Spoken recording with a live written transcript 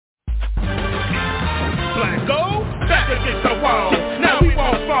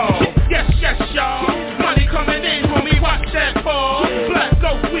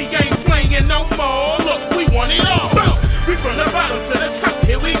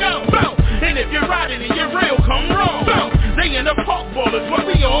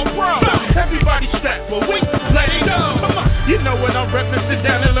Everybody strapped for we let it go. Come on. You know what I'm reppin', sit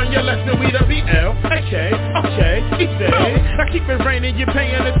down and learn your lesson. We the B.L. Okay, easy. I keep it raining, you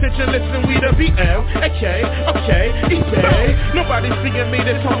paying attention, listen, we the B.L. Okay, easy. Nobody seeing me,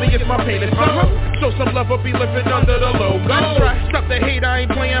 this homie is my painted flow. Show some love, I'll be living under the logo. Stop the hate, I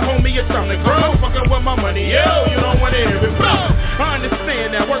ain't playing, homie, it's time to grow. Fucking with my money, yo, you don't wanna hear it blow. I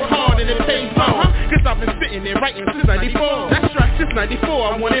understand that, work hard and it pays more. Cause I've been sitting there writing since 94. That's right, since 94,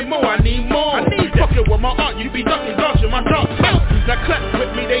 I wanted more, I need more. I need fucking with my art, you be ducking, dodging my dark. Now clap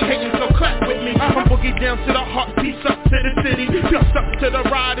with me, they hating, so clap with me. I'm boogie down to the heart, peace up to the city. Just up to the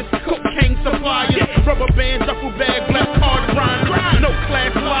riders, cocaine suppliers. Rubber band, duffel bag, black card grind. No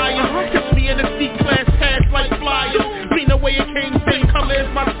class liars, catch me in the C-class, pass like flyers. Mean the way it came, same color as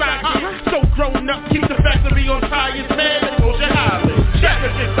my socket. So grown up, keep the factory on tires, man. Ocean Island, check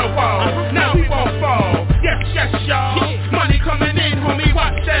against the wall. Now we won't fall. Yes, y'all. Money coming in, homie,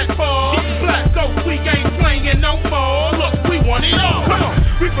 watch that fall. Black Ghost, we ain't playing no more. Look, we want it all. Come on,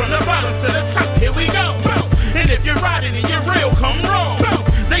 we from the bottom to the top. Here we go. And if you're riding and you're real, come roll.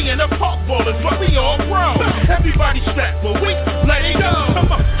 They in the park ballers, but we all grow. Everybody strapped, but we let it go.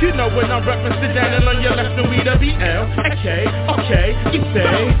 Come on, you know when I'm reppin', sit down and learn your lesson. We the B.L. Okay, easy.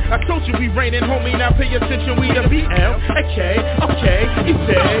 I told you we raining, homie, now pay attention. We the B.L. Okay,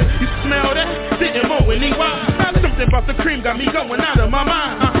 easy. You smell that? Didn't mow anyone. Something about the cream got me going out of my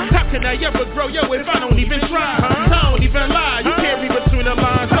mind. How can I ever grow, yo, if I don't even try? I don't even lie, you can't read between the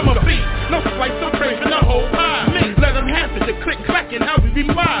lines. I'm a beat, no slice, I'm craving the whole pie. Let them have it, the click, clack, and how we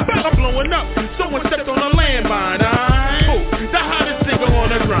reply. I'm blowing up, someone stepped on a landmine. The hottest nigga on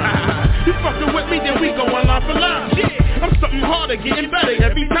the grind. You fucking with me, then we go line for line. I'm something harder, getting better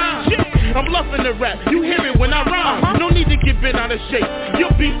every time. I'm bluffing the rap, you hear it when I rhyme. No need to get bent out of shape,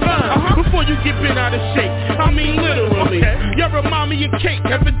 you'll be fine. Before you get bent out of shape, I mean literally. You remind me of cake,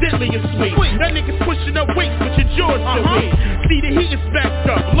 evidently it's sweet. That nigga's pushing up weights, but your jaw's still weak. See the heat is backed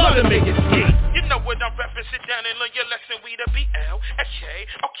up, love to make it ski. You know what I'm reppin', sit down and learn your lesson. We the B.L.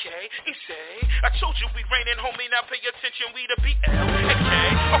 Okay, easy. I told you we raining, homie, now pay attention. We the B.L.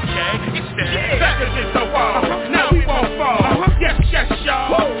 Okay, easy. Back against the wall, now we won't fall. Yes,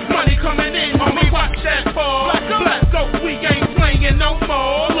 y'all. Money coming in, homie, watch that fall. Black Ghost, we ain't playing no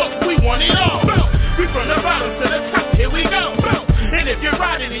more. Look, we want it all. We from the bottom to the top, here we go. And if you're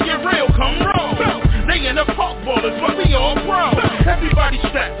riding and you're real, come roll. They in the park ballers, but we all grow. Everybody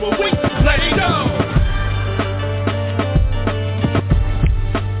strapped, but we let it go.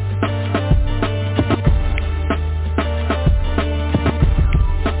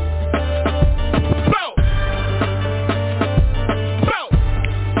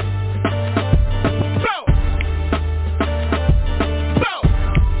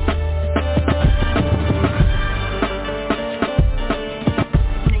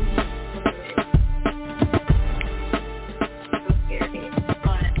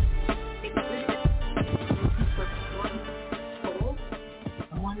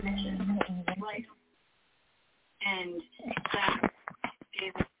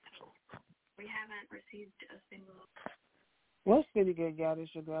 What's really good, y'all? This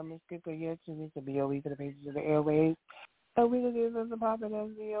your girl, Miss Kiko. Yes, it's the B.O.E. to the pages of the Airwaves. So we can give us a poppin' as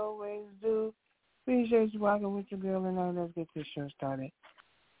we always do. Appreciate you rocking with your girl, and now let's get this show started.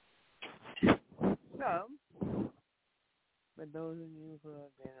 So, for those of you who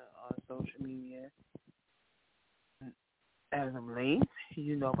have been on social media as of late,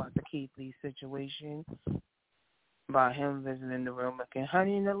 you know about the Keith Lee situation, about him visiting the Real Milk and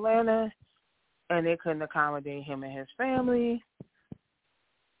Honey in Atlanta, and they couldn't accommodate him and his family.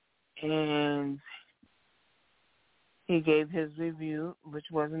 And he gave his review, which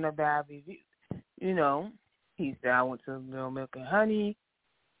wasn't a bad review. You know, he said, I went to Real Milk and Honey.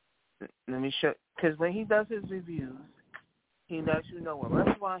 Let me show, because when he does his reviews, he lets you know what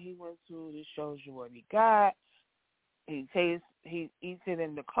restaurant he went to. He shows you what he got. He eats it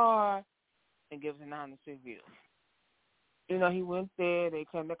in the car and gives an honest review. You know, he went there, they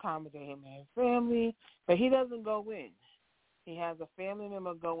couldn't accommodate him and his family, but he doesn't go in. He has a family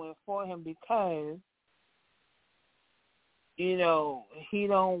member go in for him because, you know, he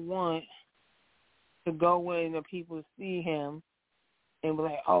don't want to go in and people see him and be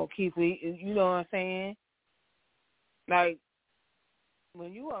like, oh, Keith Lee, you know what I'm saying? Like,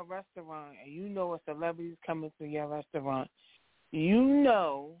 when you're a restaurant and you know a celebrity's coming to your restaurant, you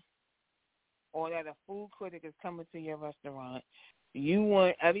know, or that a food critic is coming to your restaurant, you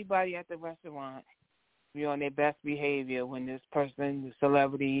want everybody at the restaurant to be on their best behavior when this person, the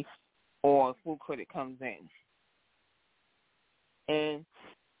celebrity or food critic comes in. And,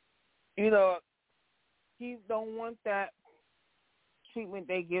 you know, he don't want that treatment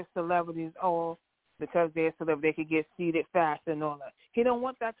they give celebrities, because they're celebrity, they could get seated fast and all that. He don't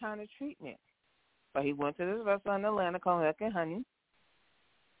want that kind of treatment. But he went to this restaurant in Atlanta called Milk and Honey,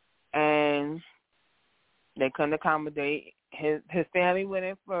 and they couldn't accommodate his family went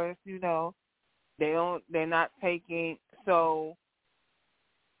in first. They're not taking. So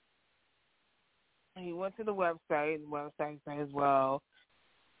he went to the website. The website says, well,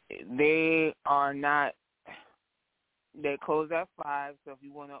 they are not. They close at 5. So if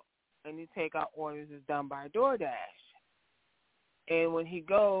you want to, any takeout orders is done by DoorDash. And when he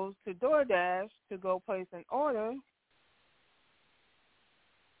goes to DoorDash to go place an order,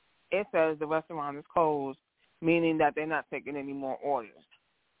 it says the restaurant is closed, meaning that they're not taking any more orders.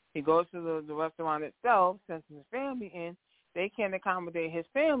 He goes to the restaurant itself, sends his family in. They can't accommodate his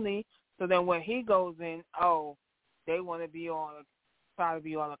family, so then when he goes in, they want to try to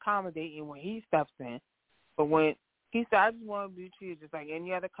be all accommodating when he steps in. But when he said, I just want to be treated just like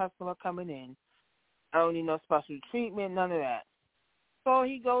any other customer coming in. I don't need no special treatment, none of that. So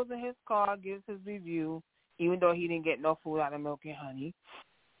he goes in his car, gives his review, even though he didn't get no food out of Milk and Honey,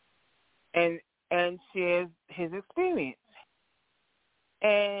 and shares his experience.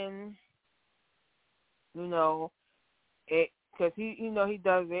 And, because he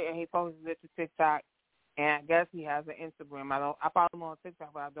does it and he posts it to TikTok, and I guess he has an Instagram. I follow him on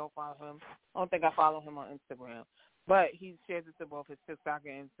TikTok, but I don't follow him. I don't think I follow him on Instagram. But he shares it to both his TikTok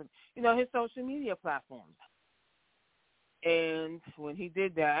and Instagram, his social media platforms. And when he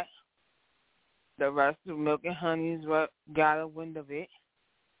did that, the rest of Milk and Honey's got a wind of it.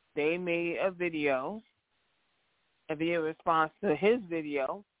 They made a video response to his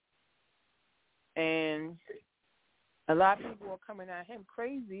video, and a lot of people are coming at him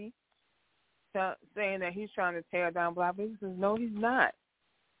crazy, saying that he's trying to tear down black businesses. No, he's not.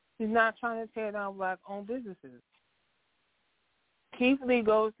 He's not trying to tear down black-owned businesses. Keith Lee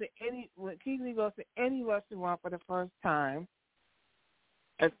goes to any restaurant for the first time,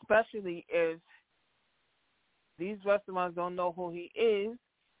 especially if these restaurants don't know who he is.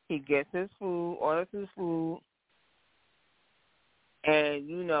 He gets his food, orders his food, and,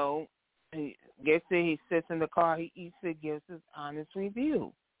 he gets it, he sits in the car, he eats it, gives his honest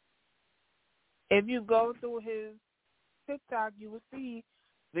review. If you go through his TikTok, you will see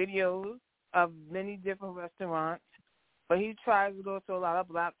videos of many different restaurants, but he tries to go to a lot of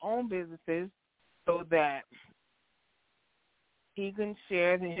black-owned businesses so that he can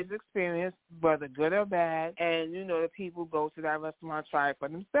share his experience, whether good or bad, and, the people go to that restaurant, try it for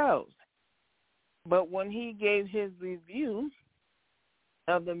themselves. But when he gave his review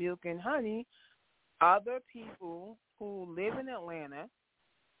of the Milk and Honey, other people who live in Atlanta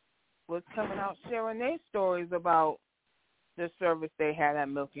was coming out sharing their stories about the service they had at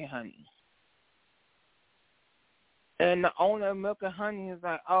Milk and Honey. And the owner of Milk and Honey is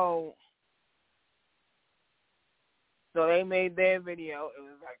like, so they made their video. It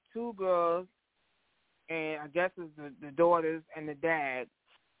was like 2 girls, and I guess it was the daughters and the dad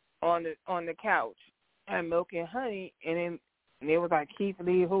on the couch at Milk and Honey, and it was like Keith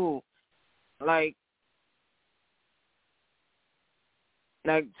Lee who, like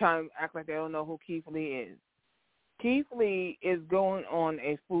trying to act like they don't know who Keith Lee is. Keith Lee is going on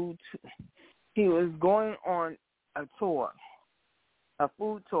a food. He was going on a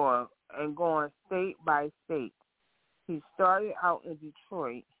food tour, and going state by state. He started out in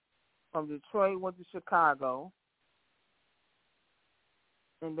Detroit. From Detroit, went to Chicago,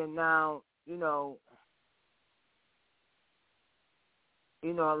 and then now,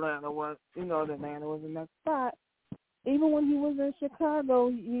 Atlanta was the next spot. Even when he was in Chicago,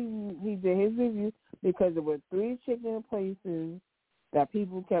 he did his review because there were 3 chicken places that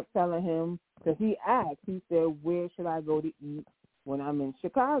people kept telling him, because he asked, he said, where should I go to eat when I'm in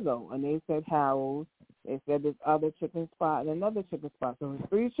Chicago? And they said Harold's. They said this other chicken spot and another chicken spot. So there's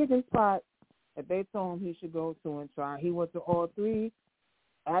 3 chicken spots that they told him he should go to and try. He went to all 3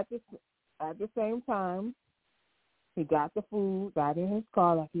 at the same time. He got the food, got in his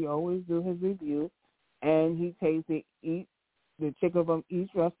car like he always do his review, and he tasted the chicken from each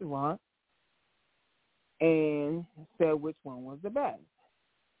restaurant and said which one was the best.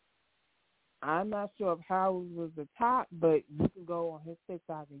 I'm not sure if Harold's was the top, but you can go on his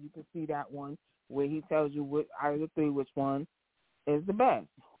TikTok and you can see that one where he tells you out of the 3 which one is the best.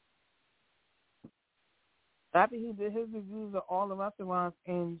 After he did his reviews of all the restaurants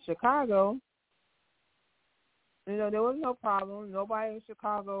in Chicago, there was no problem. Nobody in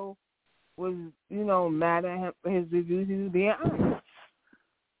Chicago was, mad at him for his reviews. He was being honest.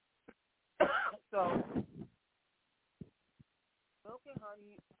 So, Milk and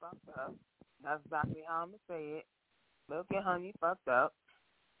Honey fucked up. That's exactly how I'm going to say it. Milk and Honey fucked up.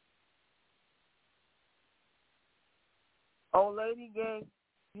 Old lady gang,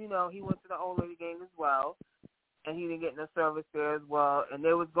 he went to the old lady gang as well, and he didn't get no service there as well. And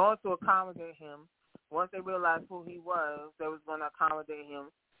they was going to accommodate him. Once they realized who he was, they was going to accommodate him.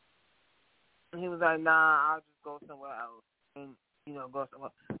 And he was like, nah, I'll just go somewhere else and, go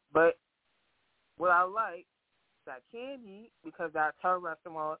somewhere. But what I like that Candy, because that's her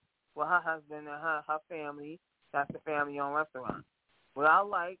restaurant with her husband and her family. That's the family-owned restaurant. What I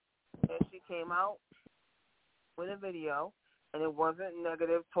like is she came out with a video, and it wasn't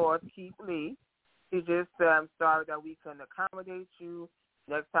negative towards Keith Lee. She just said, I'm sorry that we couldn't accommodate you.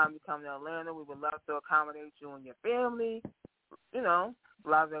 Next time you come to Atlanta, we would love to accommodate you and your family. Blah,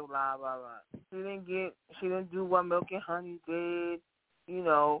 blah, blah, blah, blah. She didn't do what Milk and Honey did,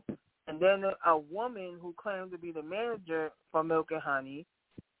 And then a woman who claimed to be the manager for Milk and Honey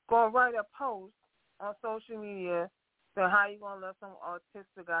going to write a post on social media saying, how you going to let some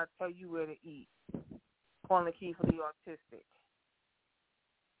autistic guy tell you where to eat? Calling Keith Lee autistic.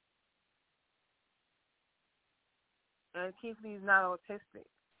 And Keith Lee's not autistic.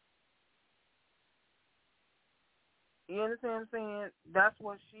 You understand what I'm saying? That's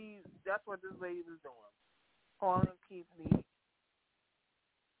what this lady was doing. Calling Keith Lee.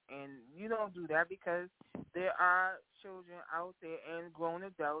 And you don't do that because there are children out there and grown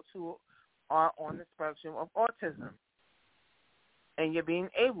adults who are on the spectrum of autism. And you're being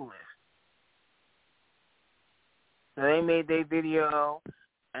ableist. So they made their video,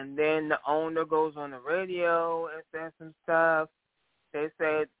 and then the owner goes on the radio and says some stuff. They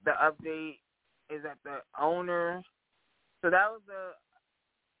said the update is at the owner. So that was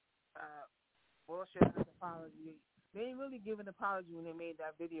a bullshit apology. They didn't really give an apology when they made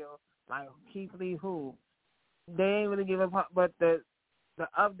that video. Like, Keith Lee who? They didn't really give but the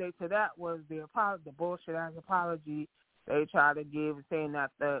update to that was the bullshit-ass apology they tried to give, saying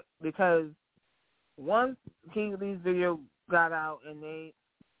that because once Keith Lee's video got out and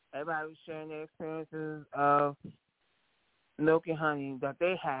everybody was sharing their experiences of Milk and Honey that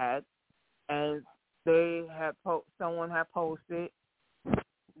they had, and someone had posted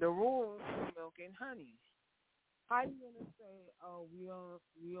the rules for Milk and Honey. How you gonna say, oh, we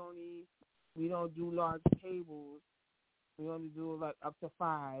don't do large tables, we only do like up to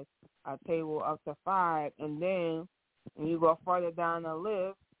 5, a table up to 5, and then when you go further down the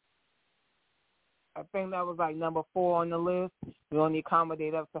list, I think that was like number 4 on the list. We only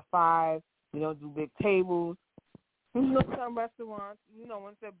accommodate up to 5. We don't do big tables. Some restaurants,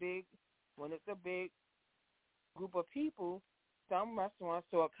 when it's a big group of people, some restaurants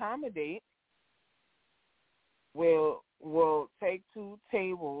to accommodate will take 2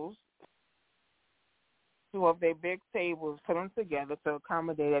 tables, 2 of their big tables, put them together to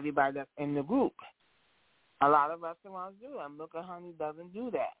accommodate everybody that's in the group. A lot of restaurants do that. Milk and Honey doesn't do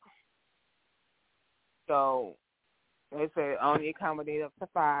that. So they say only accommodate up to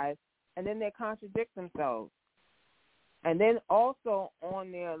 5, and then they contradict themselves. And then also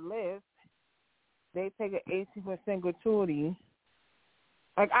on their list, they take an 18% gratuity.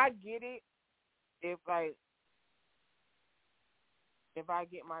 Like, I get it if I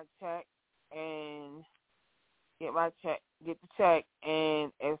get my check and get the check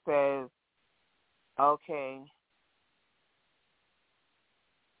and it says, okay,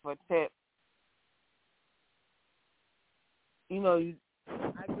 for tip, I get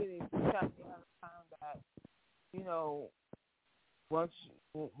it. You have to have time that, once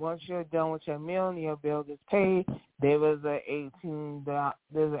you're done with your meal and your bill gets paid, there's an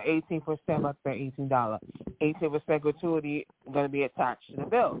 18% up to $18. 18% gratuity going to be attached to the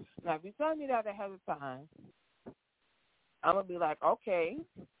bill. Now, if you tell me that ahead of time, I'm going to be like, okay.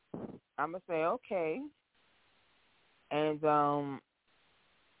 I'm going to say, okay. And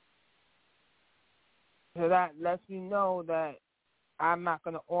so that lets me know that I'm not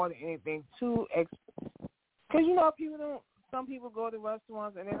going to order anything too because, some people go to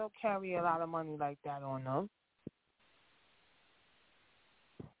restaurants and they don't carry a lot of money like that on them.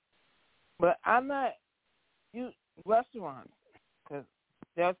 But I'm not, restaurants, because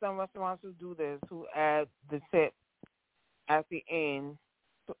there are some restaurants who do this, who add the tip at the end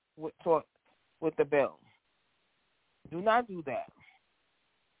with the bill. Do not do that.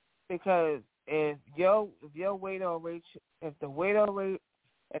 Because if the waiter or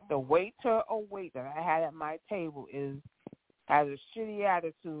wait that I had at my table has a shitty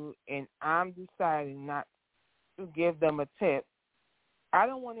attitude and I'm deciding not to give them a tip, I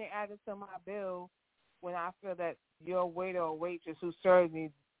don't want to add it to my bill when I feel that your waiter or waitress who serves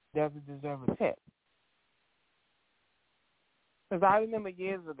me doesn't deserve a tip. Because I remember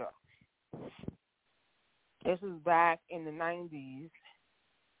years ago, This was back in the 90s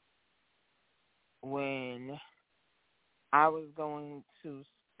when I was going to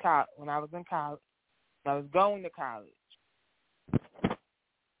when I was in college. I was going to college.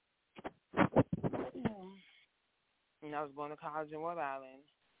 And I was going to college in Rhode Island.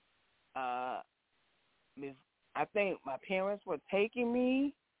 I think my parents were taking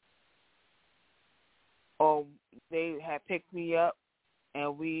me, or they had picked me up,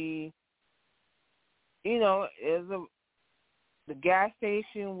 and we, the gas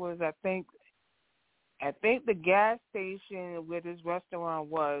station was, I think the gas station where this restaurant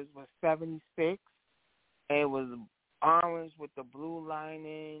was 76. It was orange with the blue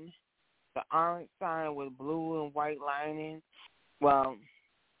lining, the orange sign with blue and white lining. Well,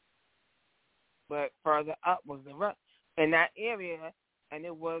 but further up was in that area, and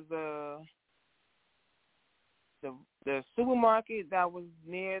it was the supermarket that was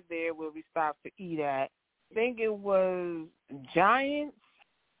near there where we stopped to eat at. I think it was Giants.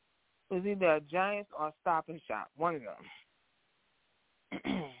 It was either a Giants or Stop and Shop, one of them.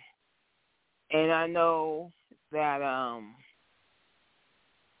 And I know that I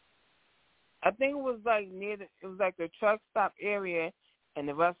think it was like it was like the truck stop area, and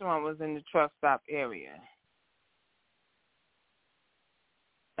the restaurant was in the truck stop area.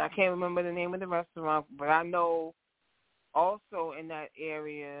 I can't remember the name of the restaurant, but I know also in that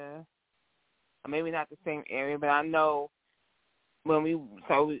area, or maybe not the same area, but I know it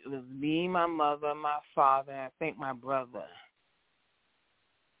was me, my mother, my father, and I think my brother.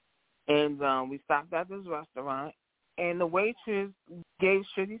 And we stopped at this restaurant, and the waitress gave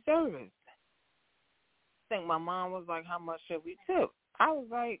shitty service. I think my mom was like, how much should we tip? I was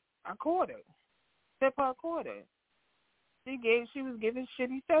like, a quarter. Tip her a quarter. She was giving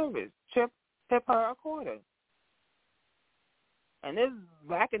shitty service. Tip her a quarter. And this is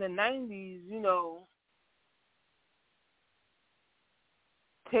back in the 90s,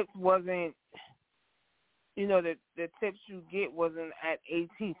 tips wasn't, the tips you get wasn't at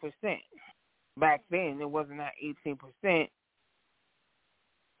 18%. Back then, it wasn't at 18%.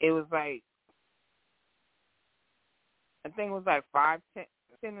 It was like, I think it was like 5-10.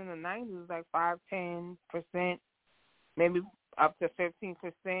 In the 90s, it was like 5-10%, maybe up to 15%.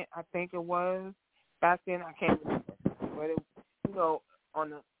 I think it was back then. I can't remember, but it,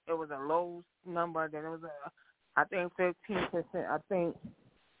 it was a low number. Then it was I think 15%. I think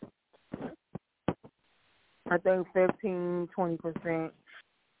 15-20%.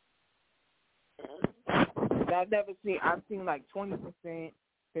 I've seen like 20%,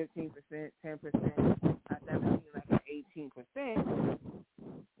 15%, 10%. I've never seen like an 18%.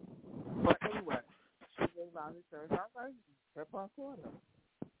 But anyway, she gave out the service. I was like, tip her quarter.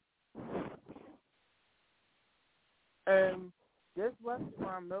 And this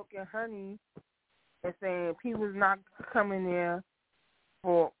restaurant, Milk and Honey, is saying people's not coming there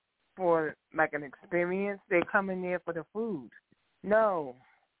for like an experience. They come in there for the food. No.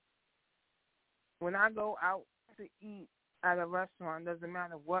 When I go out to eat at a restaurant, doesn't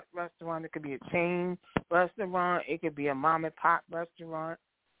matter what restaurant. It could be a chain restaurant. It could be a mom and pop restaurant.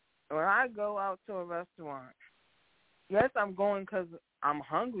 When I go out to a restaurant, yes, I'm going because I'm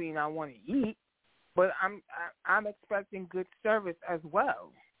hungry and I want to eat, but I'm expecting good service as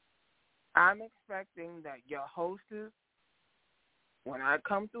well. I'm expecting that your hostess, when I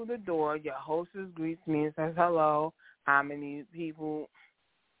come through the door, your hostess greets me and says, hello, how many people?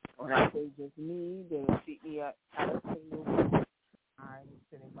 When I say just me, they will seat me at a table. I'm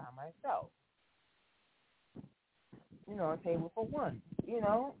sitting by myself. A table for one,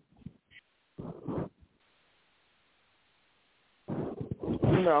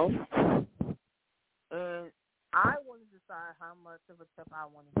 And I want to decide how much of a tip I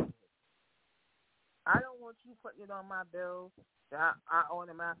want to give. I don't want you putting it on my bill that I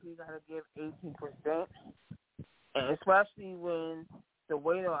automatically got to give 18%, and especially when the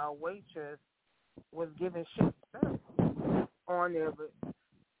waiter or waitress was giving shit service on there.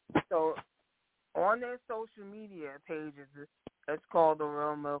 So on their social media pages, it's called The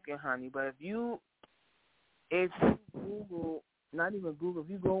Real Milk and Honey. But if you Google, not even Google, if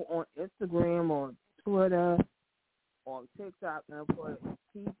you go on Instagram or Twitter or TikTok and put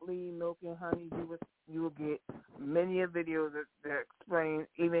Keith Lee Milk and Honey, you will get many videos that explain,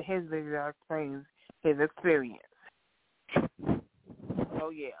 even his video that explains his experience. So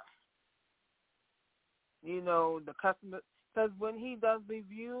yeah, the customer, because when he does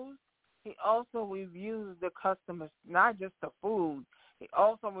reviews, he also reviews the customers, not just the food. He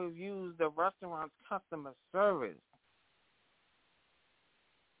also reviews the restaurant's customer service.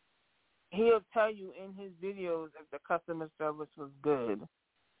 He'll tell you in his videos if the customer service was good.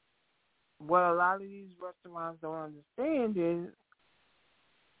 what a lot of these restaurants don't understand is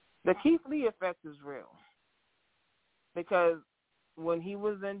the Keith Lee effect is real. Because when he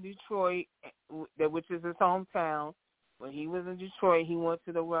was in Detroit, which is his hometown, when he was in Detroit, he went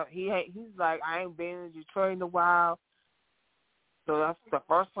to he's like, I ain't been in Detroit in a while, so that's the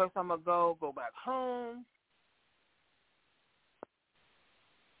first place I'm going to go back home.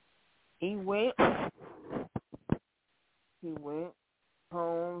 He went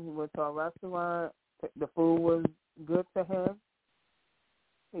home, he went to a restaurant, the food was good to him,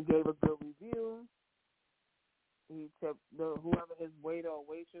 he gave a good review. He tipped whoever his waiter or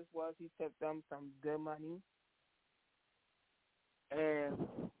waitress was, he tipped them some good money. And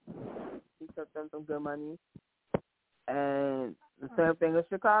And the same thing in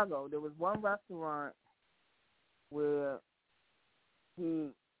Chicago. There was one restaurant in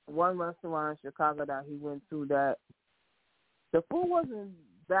Chicago that he went to that the food wasn't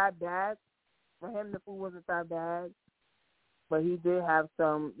that bad. For him, the food wasn't that bad. But he did have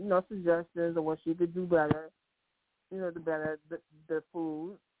some, suggestions of what she could do better. The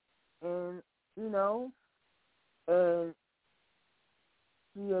food. And, and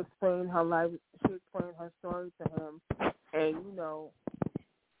she explained her life. She explained her story to him. And,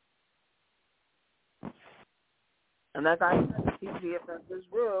 and like I said, the TV effect is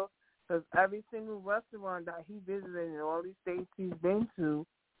real because every single restaurant that he visited in all these states he's been to,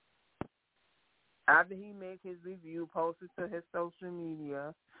 after he made his review, posted to his social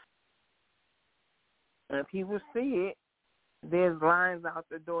media, and people see it, there's lines out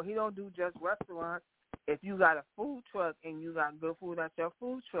the door. He don't do just restaurants. If you got a food truck and you got good food at your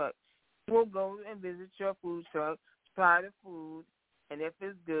food truck, he will go and visit your food truck, try the food, and if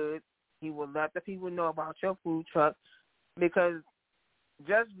it's good, he will let the people know about your food truck. Because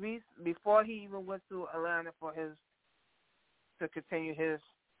just before he even went to Atlanta to continue his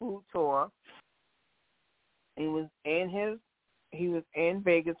food tour, he was in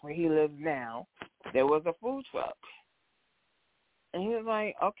Vegas where he lives now. There was a food truck. And he was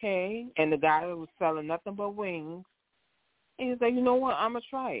like, okay. And the guy was selling nothing but wings. And he was like, you know what? I'm going to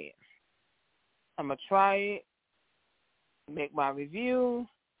try it. Make my review.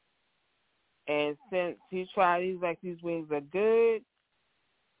 And since he tried, he's like, these wings are good.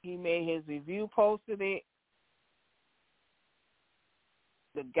 He made his review, posted it.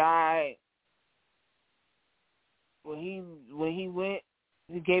 The guy, when he went,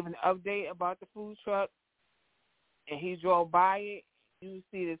 he gave an update about the food truck. And he drove by it, you would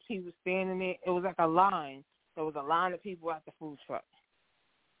see that he was standing there. It was like a line. There was a line of people at the food truck.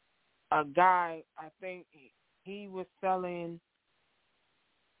 A guy, I think he was selling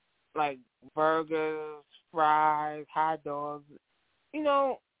like burgers, fries, hot dogs,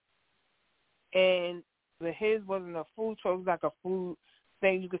 and his wasn't a food truck. It was like a food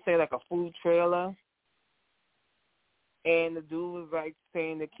thing, you could say like a food trailer. And the dude was like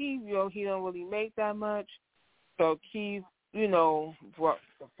saying to Keith, he don't really make that much. So Keith, brought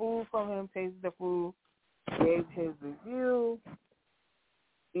the food from him, tasted the food, gave his review,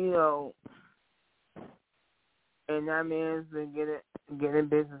 and that man's been getting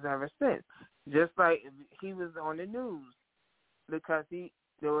business ever since. Just like he was on the news because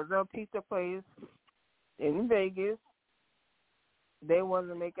there was a pizza place in Vegas. They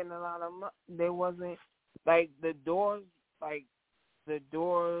wasn't making a lot of money. They wasn't the doors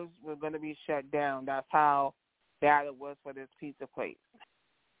were going to be shut down. That's how bad it was for this pizza place.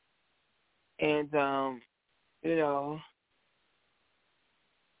 And,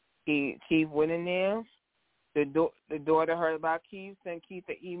 Keith went in there. The daughter heard about Keith, sent Keith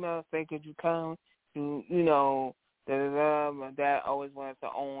an email saying, could you come to, my dad always wanted to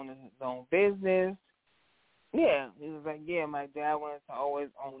own his own business. Yeah, he was like, yeah, my dad wanted to always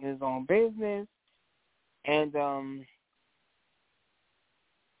own his own business. And,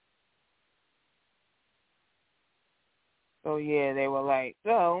 so, yeah, they were like,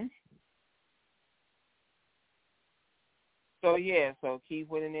 so Keith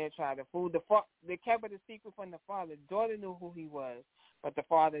went in there and tried the food. They kept it a secret from the father. The daughter knew who he was, but the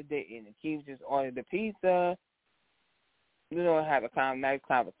father didn't. And Keith just ordered the pizza, had a nice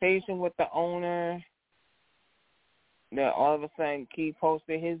conversation with the owner. Then all of a sudden, Keith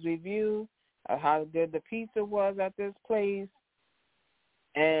posted his review of how good the pizza was at this place.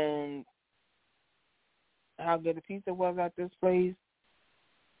 And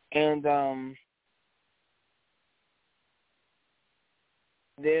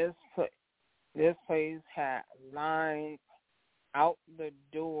this place had lines out the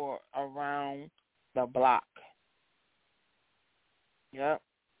door around the block. Yep.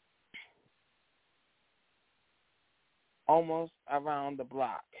 Almost around the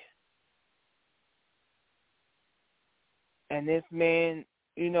block. And this man,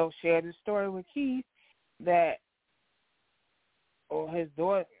 shared a story with Keith or his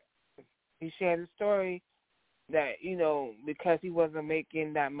daughter, he shared a story that, because he wasn't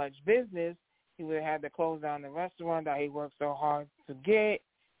making that much business, he would have had to close down the restaurant that he worked so hard to get.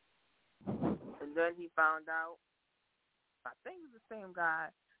 And then he found out, I think it's the same guy,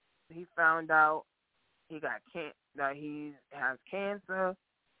 he found out that he has cancer.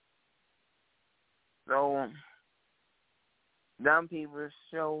 So them people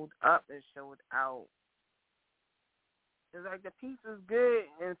showed up and showed out. It's like the piece was good,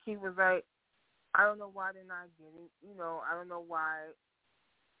 and he was like, I don't know why they're not getting, I don't know why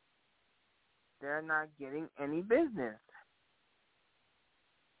they're not getting any business.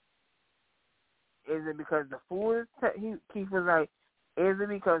 Is it because the food is, Keith was like, is it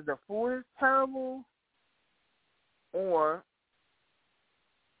because the food is terrible? Or,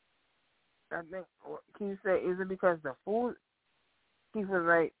 I think, Keith said, is it because the food, Keith was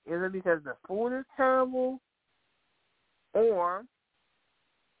like, is it because the food is terrible? Or,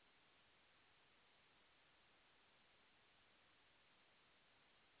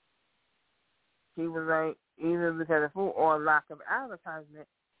 he was like, either because of food or lack of advertisement.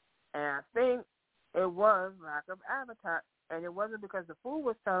 And I think it was lack of advertisement. And it wasn't because the food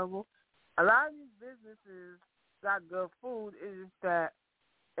was terrible. A lot of these businesses got good food. It's just that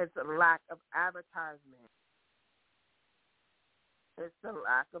it's a lack of advertisement. It's the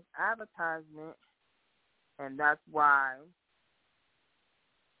lack of advertisement. And that's why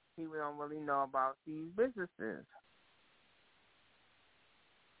people don't really know about these businesses.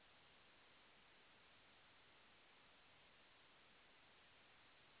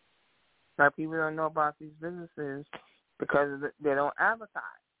 Like, people don't know about these businesses because they don't advertise.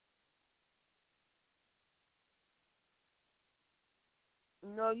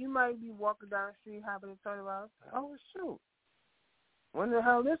 You might be walking down the street, happen to turn around, oh, shoot, when the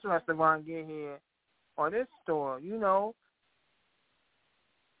hell this restaurant get here? Or this store,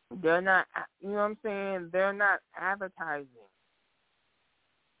 they're not, what I'm saying? They're not advertising.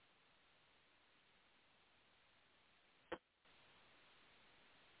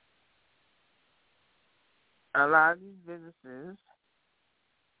 A lot of these businesses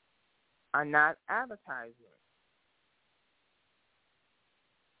are not advertising.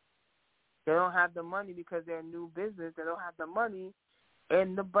 They don't have the money because they're a new business. They don't have the money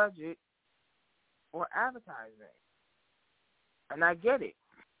in the budget for advertising. And I get it.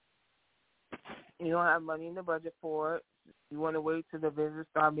 You don't have money in the budget for it. You want to wait till the business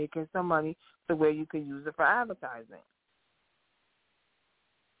start making some money to where you can use it for advertising.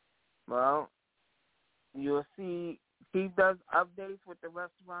 Well, you'll see he does updates with the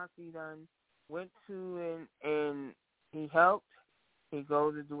restaurants he done went to and he helped. He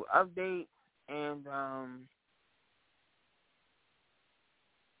goes to do updates and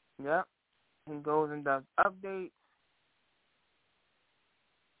he goes and does updates.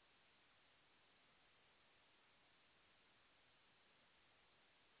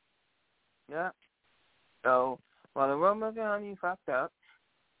 Yeah. So, the Real Milk and Honey fucked up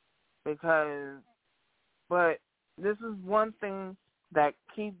but this is one thing that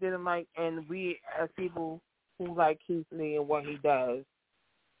Keith didn't like, and we as people who like Keith Lee and what he does,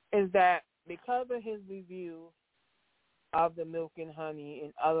 is that because of his review of the Milk and Honey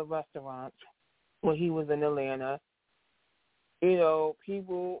in other restaurants when he was in Atlanta,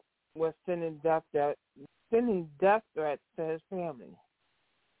 people were sending death threats to his family.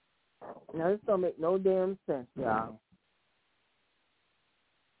 Now, this don't make no damn sense, y'all.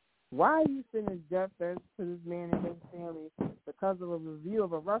 Why are you sending death threats to this man and his family because of a review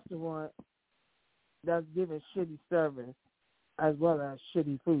of a restaurant that's giving shitty service as well as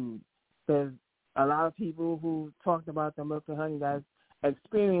shitty food? Because a lot of people who talked about the Milk and Honey that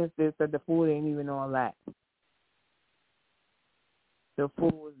experienced this said the food ain't even all that. The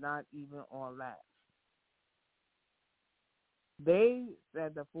food was not even all that. They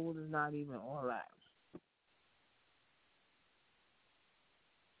said the food is not even all that.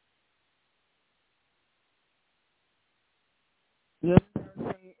 You know what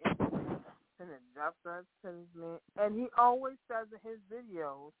I'm saying? And it drops us to this man. And he always says in his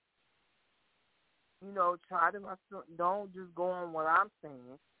videos, try the restaurant. Don't just go on what I'm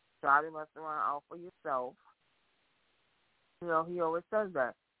saying. Try the restaurant out for yourself. He always says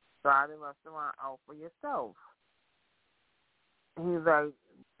that. Try the restaurant out for yourself. He's like,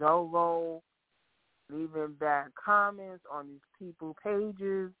 don't go leaving bad comments on these people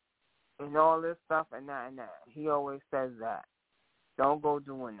pages and all this stuff and that and that. He always says that. Don't go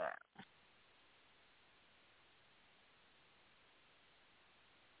doing that.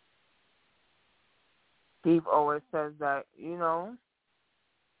 Steve always says that,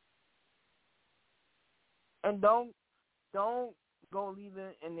 and don't go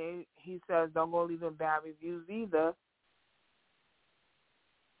leaving, and he says don't go leaving bad reviews either.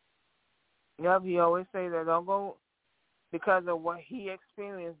 Yep, he always say that don't go, because of what he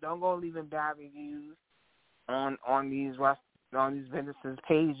experienced, don't go leaving bad reviews on these businesses'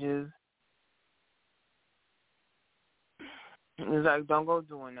 pages. He's like, don't go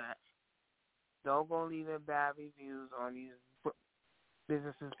doing that. Don't go leaving bad reviews on these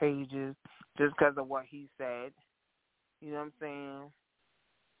businesses' pages just because of what he said. You know what I'm saying?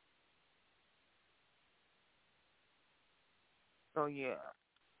 So, yeah.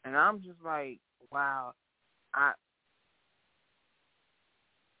 And I'm just like, wow. I'm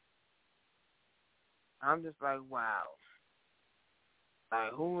just like, wow.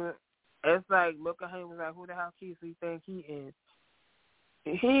 Like, who? It's like, look at him, like, who the hell Keith he think he is?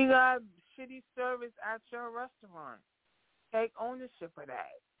 He got shitty service at your restaurant. Take ownership of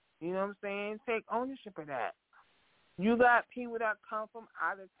that. You know what I'm saying? Take ownership of that. You got people that come from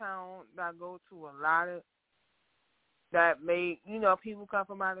out of town that go to a lot of, people come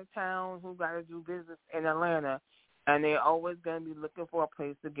from out of town who got to do business in Atlanta, and they're always going to be looking for a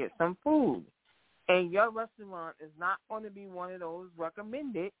place to get some food. And your restaurant is not going to be one of those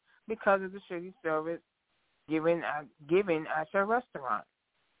recommended because of the shitty service given at your restaurant.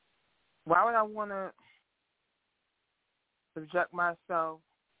 Why would I want to subject myself?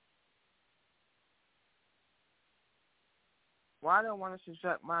 Why do I want to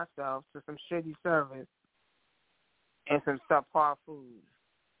subject myself to some shitty service and some subpar food?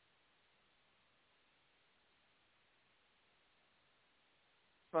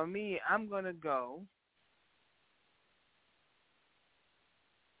 For me, I'm going to go.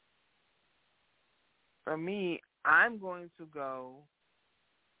 For me, I'm going to go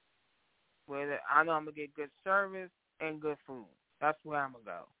where I know I'm going to get good service and good food. That's where I'm going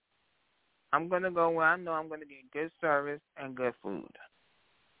to go. I'm going to go where I know I'm going to get good service and good food.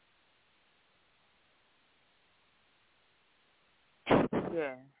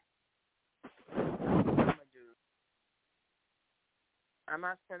 Yeah. I'm going to do. I'm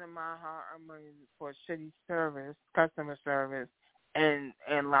not spending my hard-earned money for shitty service, customer service, and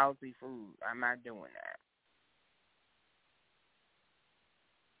lousy food. I'm not doing that.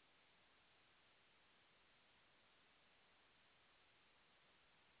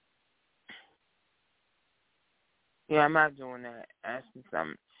 Yeah, I'm not doing that. Asking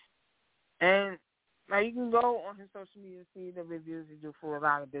something. And now you can go on his social media and see the reviews he do for a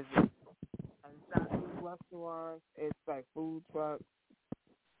lot of business. And it's not just restaurants, it's like food trucks.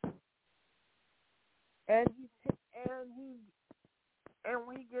 And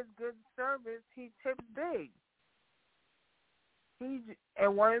when he gets good service, he tips big.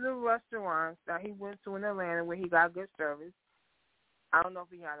 At one of the restaurants that he went to in Atlanta where he got good service, I don't know if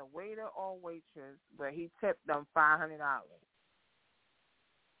he had a waiter or waitress, but he tipped them $500.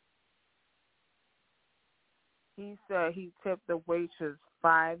 He said he tipped the waitress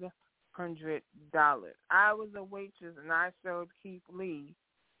 $500. I was a waitress and I served Keith Lee.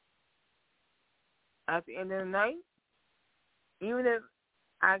 At the end of the night, even if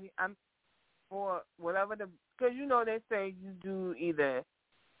I'm for whatever because they say you do either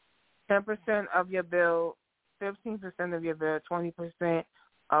 10% of your bill, 15% of your bill, 20%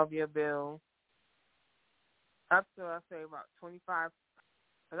 of your bill, up to I say about 25.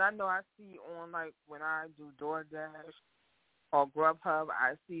 Because I know I see on like when I do DoorDash or Grubhub,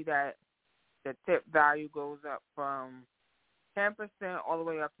 I see that the tip value goes up from 10% all the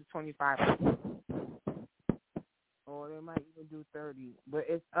way up to 25%. Or they might even do 30%, but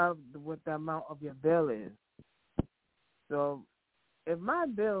it's up what the amount of your bill is. So if my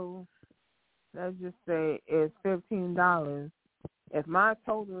bill, let's just say, is $15, if my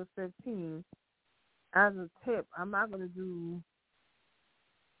total is $15, as a tip, I'm not going to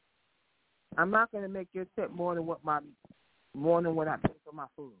make your tip more than what I pay for my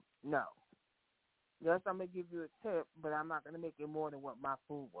food. No. Yes, I'm going to give you a tip, but I'm not going to make it more than what my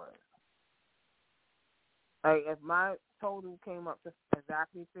food was. Like, if my total came up to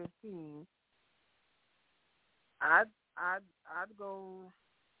exactly 15, I'd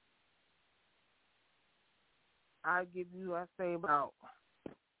give you, I say about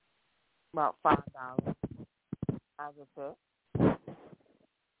 $5 as a tip.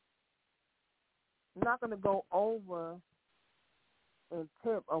 I'm not going to go over in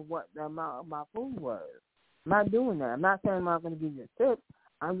tip of what the amount of my food was. I'm not doing that. I'm not saying I'm not going to give you a tip.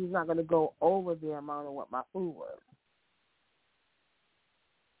 I'm just not going to go over the amount of what my food was.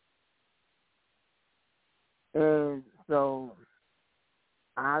 And so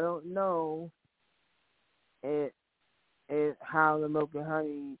I don't know It how the Milk and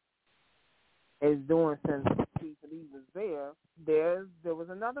Honey is doing since Keith Lee was there. There was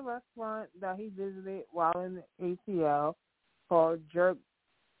another restaurant that he visited while in the ATL called Jerk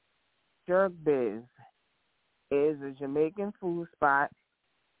Biz. It is a Jamaican food spot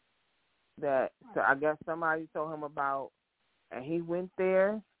that I guess somebody told him about, and he went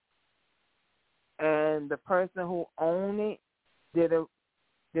there, and the person who owned it did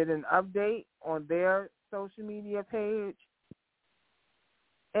an update on their social media page,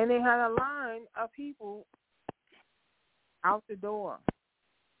 and they had a line of people out the door.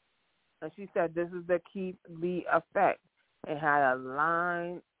 And she said this is the Keith Lee effect. It had a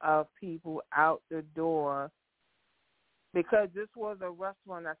line of people out the door because this was a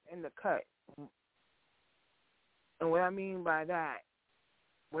restaurant that's in the cut. And what I mean by in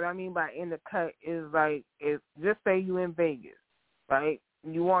the cut is like, just say you in Vegas, right?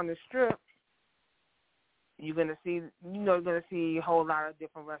 You on the Strip, you're gonna see a whole lot of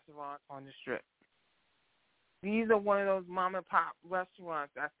different restaurants on the Strip. These are one of those mom and pop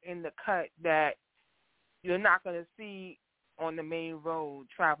restaurants that's in the cut that you're not gonna see on the main road,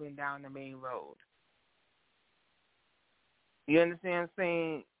 traveling down the main road. You understand what I'm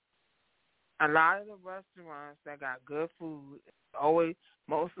saying? A lot of the restaurants that got good food always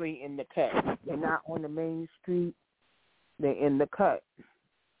mostly in the cut. They're not on the main street. They're in the cut.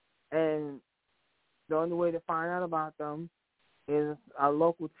 And the only way to find out about them is a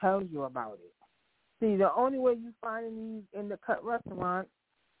local tells you about it. See, the only way you find these in the cut restaurants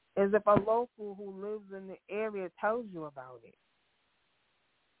is if a local who lives in the area tells you about it.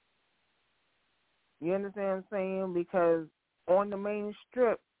 You understand what I'm saying? Because on the main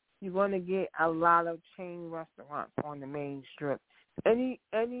strip, you're going to get a lot of chain restaurants on the main strip. Any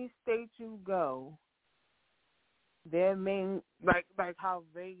state you go, their main, like how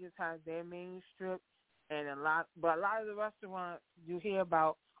Vegas has their main strip, and a lot of the restaurants you hear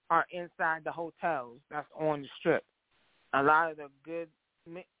about are inside the hotels that's on the strip. A lot of the good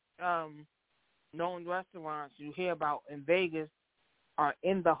known restaurants you hear about in Vegas are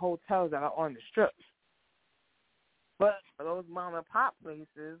in the hotels that are on the strip. But those mom and pop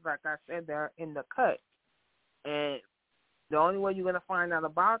places, like I said, they're in the cut. And the only way you're going to find out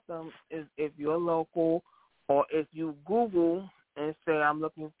about them is if you're local or if you Google and say, I'm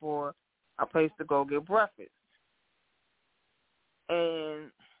looking for a place to go get breakfast.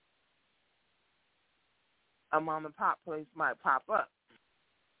 And a mom and pop place might pop up.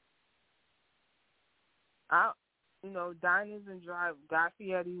 Diners and Guy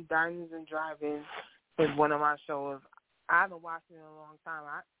Fieri's Diners and Drive-In is one of my shows. I haven't watched it in a long time,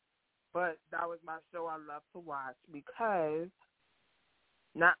 but that was my show I love to watch because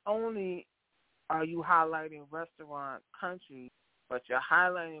not only are you highlighting restaurant country, but you're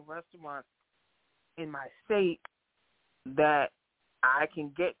highlighting restaurants in my state that I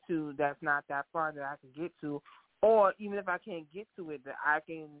can get to that's not that far that I can get to, or even if I can't get to it, that I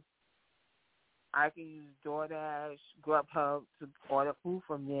can use DoorDash, Grubhub to order food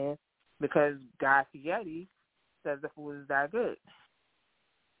from there because Guy Fieri says the food is that good.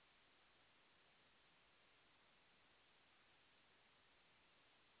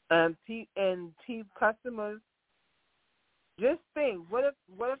 And cheap customers, just think, what if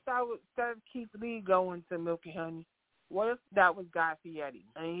that was, instead of Keith Lee going to Milk and Honey, what if that was Guy Fieri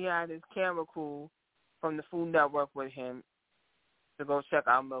and he had his camera crew from the Food Network with him to go check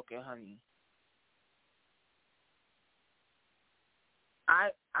out Milk and Honey?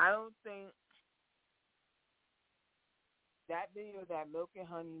 I don't think that video that Milk and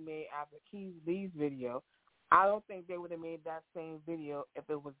Honey made after Keith Lee's video, I don't think they would have made that same video if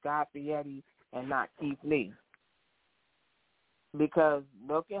it was Guy Fieri and not Keith Lee. Because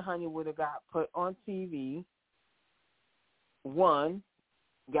Milk and Honey would have got put on TV. One,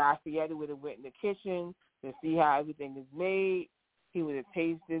 Guy Fieri would have went in the kitchen to see how everything is made. He would have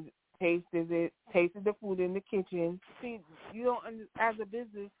tasted the food in the kitchen. See, you don't, as a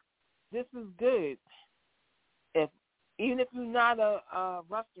business, this is good. Even if you're not a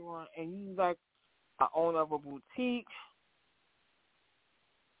restaurant and you like an owner of a boutique,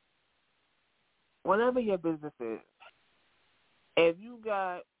 whatever your business is, if you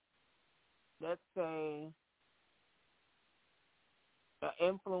got, let's say, an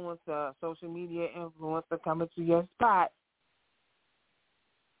influencer, social media influencer coming to your spot,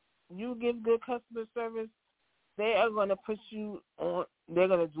 you give good customer service, they are going to put you on, they're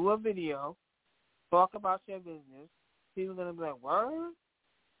going to do a video, talk about your business. People are going to be like, word?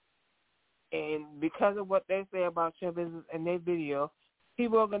 And because of what they say about your business in their video,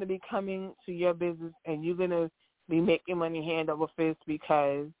 people are going to be coming to your business and you're going to be making money hand over fist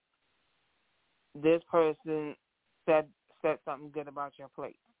because this person said something good about your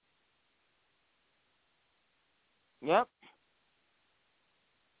place. Yep.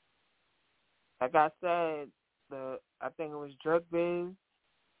 Like I said, I think it was Drug Biz,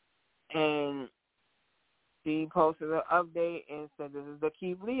 and she posted an update and said this is the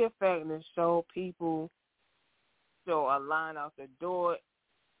Keith Lee effect, and it showed people show a line out the door.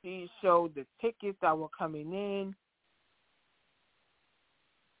 She showed the tickets that were coming in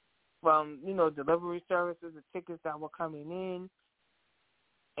from, delivery services, the tickets that were coming in.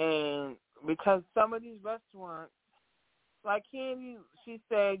 And because some of these restaurants, like Candy, she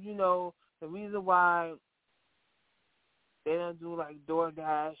said, the reason why they don't do like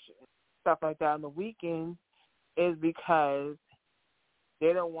DoorDash and stuff like that on the weekends is because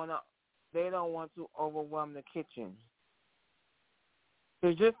they don't want to overwhelm the kitchen.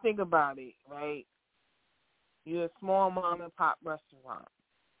 So just think about it, right? You're a small mom and pop restaurant,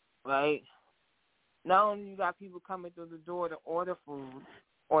 right? Not only you got people coming through the door to order food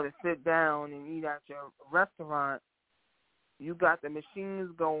or to sit down and eat at your restaurant, you got the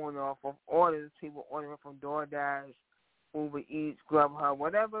machines going off of orders, people ordering from DoorDash, Uber Eats, Grubhub,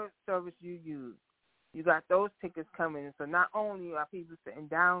 whatever service you use. You got those tickets coming in. So not only are people sitting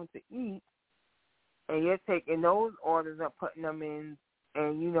down to eat, and you're taking those orders up, putting them in,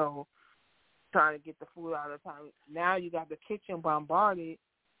 and, trying to get the food out of time. Now you got the kitchen bombarded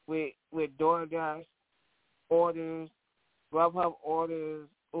with DoorDash orders, Grubhub orders,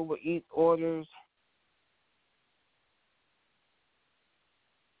 Uber Eats orders.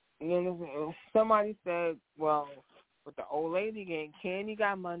 Somebody said, well, with the old lady getting Candy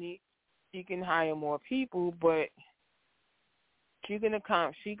got money, she can hire more people, but she can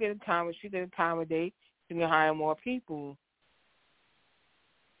accommodate, she can hire more people,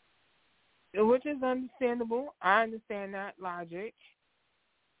 which is understandable. I understand that logic.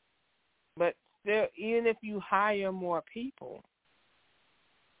 But still, even if you hire more people,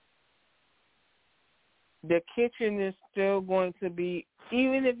 the kitchen is still going to be,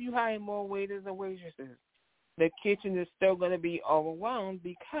 even if you hire more waiters and waitresses, the kitchen is still going to be overwhelmed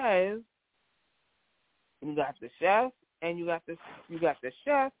because you got the chef and you got the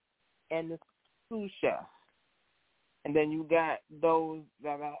chef and the sous chef, and then you got those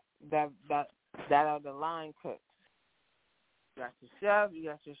that are the line cooks. You got your chef, you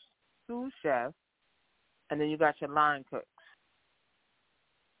got your sous chef, and then you got your line cooks.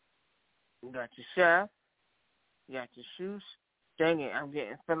 You got your chef, you got your sous. Dang it,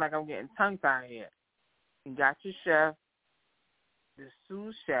 feel like I'm getting tongue tied here. You got your chef, the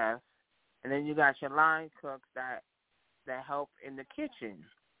sous chef, and then you got your line cooks that help in the kitchen,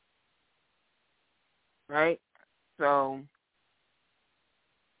 right? So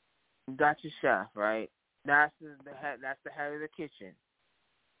you got your chef, right? That's the head. That's the head of the kitchen.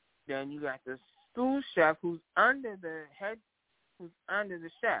 Then you got the sous chef who's under the head, who's under the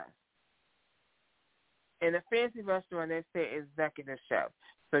chef. In a fancy restaurant, they say executive chef.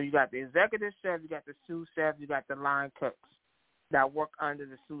 So you got the executive chef, you got the sous chef, you got the line cooks that work under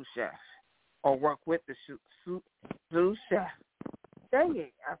the sous chef or work with the sous chef. Dang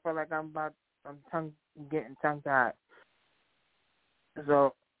it! I feel like I'm getting tongue tied.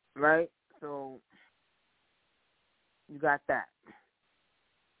 So, right? So you got that.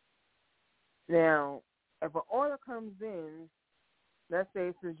 Now, if an order comes in, let's say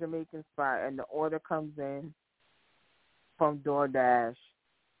it's a Jamaican spot, and the order comes in from DoorDash.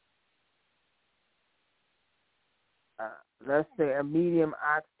 Let's say a medium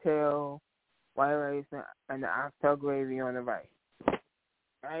oxtail, white rice, and the oxtail gravy on the right.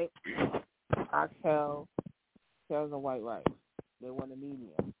 Right? Oxtail, tails, and white rice. They want a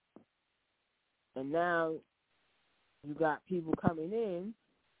medium. And now you got people coming in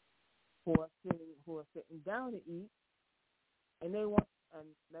who are sitting down to eat, and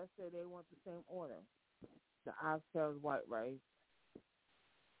let's say they want the same order. The oxtails, white rice.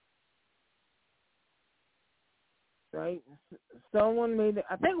 Right? Someone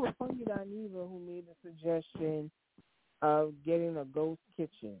I think it was Funky Dineva who made the suggestion of getting a ghost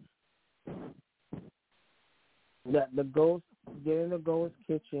kitchen. Getting a ghost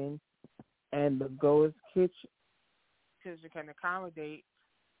kitchen, and the ghost kitchen can accommodate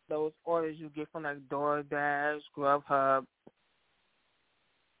those orders you get from like DoorDash, Grubhub,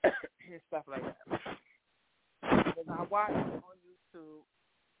 and stuff like that. Because I watched on YouTube.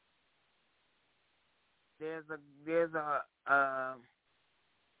 There's a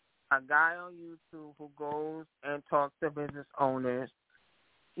guy on YouTube who goes and talks to business owners,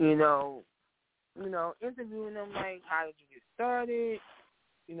 interviewing them like, how did you get started,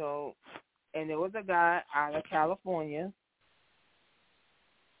 and there was a guy out of California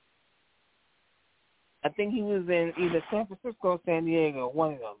I think he was in either San Francisco or San Diego,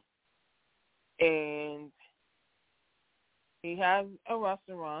 one of them. And he has a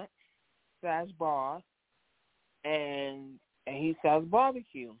restaurant / bar, and he sells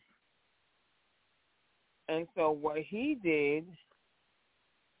barbecue. And so what he did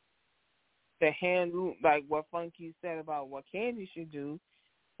to handle, like what Funky said about what Candy should do,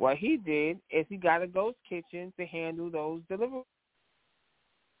 what he did is he got a ghost kitchen to handle those deliveries,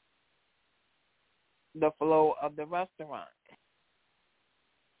 the flow of the restaurant.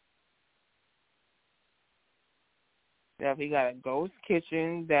 Now, he got a ghost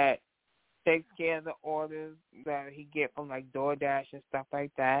kitchen that takes care of the orders that he get from like DoorDash and stuff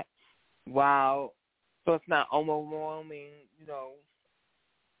like that, so it's not overwhelming, to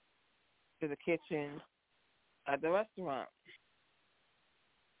the kitchen at the restaurant.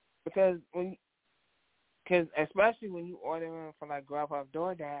 Because especially when you order in for like Grubhub,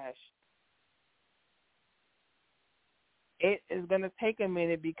 DoorDash, it is going to take a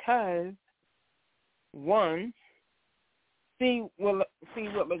minute because, one, see what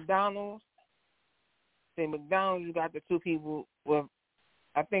McDonald's. See, McDonald's, you got the two people with,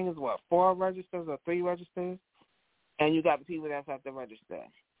 I think it's 4 registers or 3 registers, and you got the people that's at the register.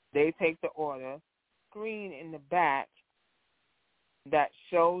 They take the order, screen in the back that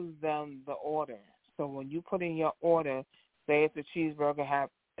shows them the order. So when you put in your order, say it's a cheeseburger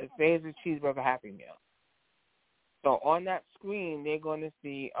Happy Meal. So on that screen, they're going to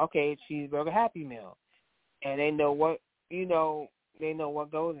see, okay, cheeseburger Happy Meal, and they know what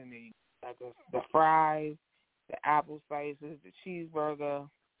goes in there, like the fries, the apple slices, the cheeseburger,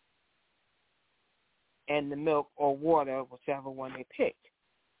 and the milk or water, whichever one they pick,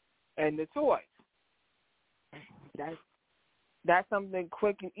 and the toys. That's something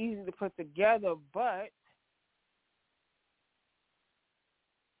quick and easy to put together, but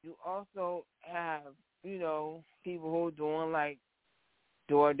you also have, people who are doing like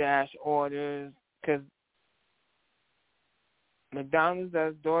DoorDash orders, because McDonald's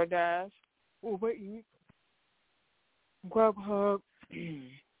does DoorDash, Uber Eats, Grubhub, and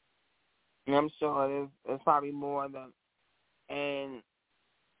I'm sure there's probably more of them and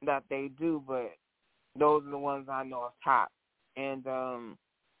that they do, but those are the ones I know are top. And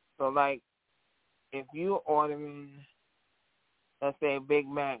so like if you're ordering, let's say, a Big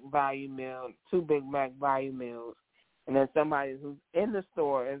Mac value meal, 2 Big Mac value meals, and then somebody who's in the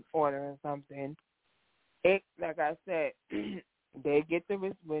store is ordering something, it, like I said, they get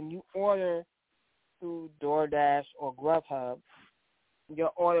when you order through DoorDash or Grubhub, your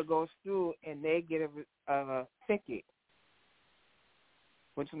order goes through and they get a ticket,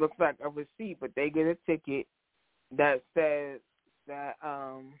 which looks like a receipt, but they get a ticket that says that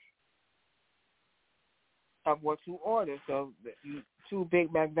of what you order. So you 2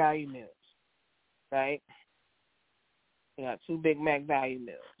 Big Mac value meals, right? You got 2 Big Mac value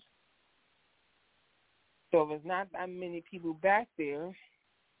meals. So if there's not that many people back there,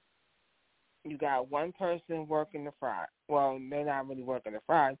 you got one person working the fries. Well, they're not really working the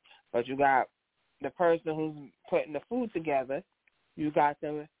fries, but you got the person who's putting the food together. You got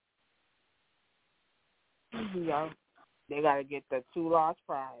them, they got to get the 2 large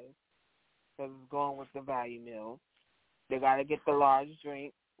fries because it's going with the value meal. They got to get the large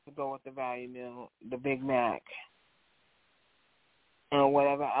drink to go with the value meal, the Big Mac, and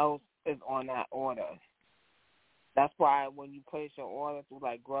whatever else is on that order. That's why when you place your order through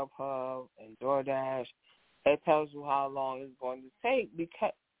like Grubhub and DoorDash, it tells you how long it's going to take,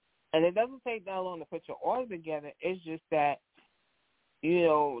 and it doesn't take that long to put your order together. It's just that,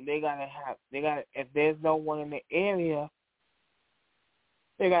 they gotta if there's no one in the area,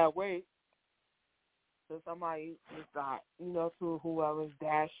 they gotta wait till somebody decide, through whoever's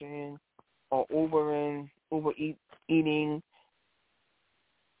dashing or Uber eating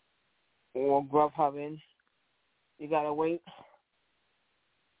or Grubhubbing. You gotta wait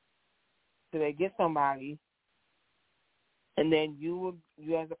till they get somebody, and then you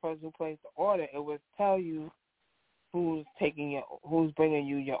as the person who placed the order, it will tell you who's bringing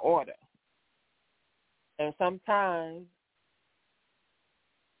you your order. And sometimes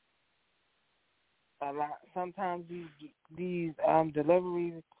these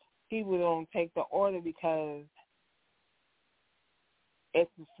deliveries, people don't take the order because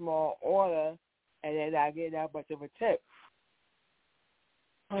it's a small order and they're not getting that much of a tip.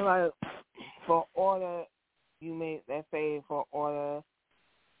 Like for order, let's say for order,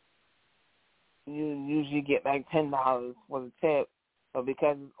 you usually get like $10 for the tip, but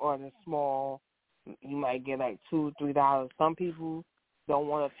because the order's small, you might get like $2, $3. Some people don't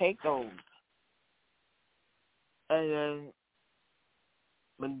want to take those. And then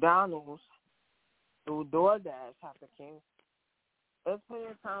McDonald's, through DoorDash have to cancel. There's plenty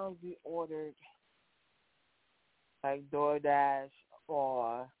of times we ordered like DoorDash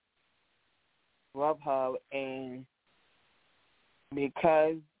or Grubhub, and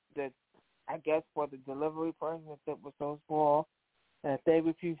because I guess for the delivery person, the tip was so small that they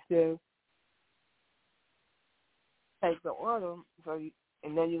refused to take the order,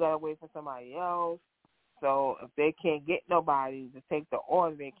 and then you gotta wait for somebody else. So if they can't get nobody to take the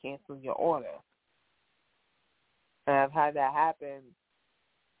order, they cancel your order. And I've had that happen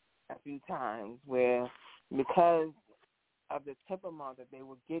a few times where, because of the tip amount that they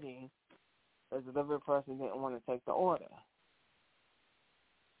were getting, the delivery person didn't want to take the order.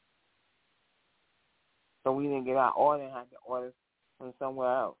 So we didn't get our order and had to order from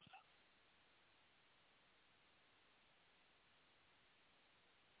somewhere else.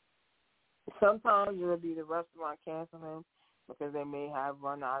 Sometimes it'll be the restaurant canceling because they may have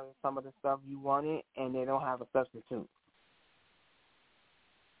run out of some of the stuff you wanted and they don't have a substitute.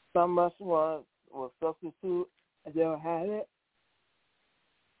 Some restaurants will substitute and they don't have it.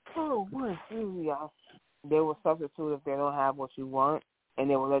 Oh, boy, excuse me, y'all. They will substitute if they don't have what you want, and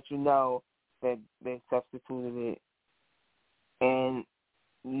they will let you know that they substituted it. And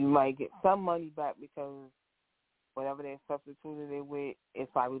you might get some money back because whatever they substituted it with is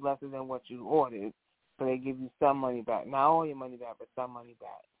probably lesser than what you ordered. So they give you some money back. Not all your money back, but some money back.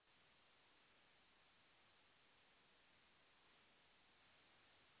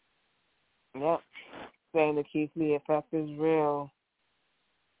 Yep. Saying the keep the effect is real.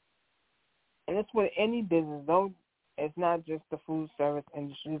 And it's with any business. It's not just the food service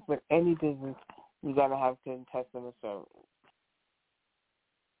industry. It's with any business. You got to have good customer service.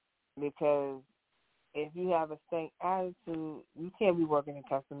 Because if you have a stank attitude, you can't be working in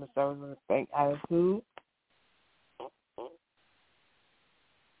customer service with a stank attitude.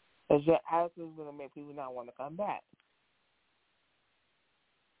 Because your attitude is going to make people not want to come back.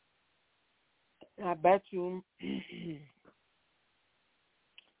 And I bet you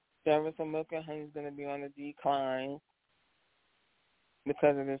service of milk and honey is going to be on the decline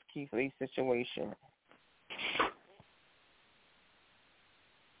because of this Keith Lee situation.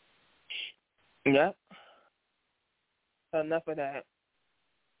 Yep. So enough of that.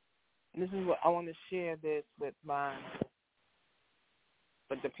 This is what I want to share this with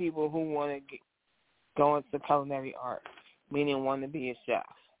the people who want to go into culinary arts, meaning want to be a chef.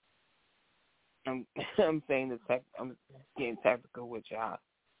 I'm saying I'm getting technical with y'all.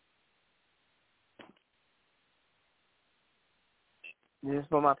 This is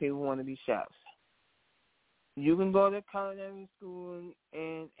for my people who want to be chefs. You can go to culinary school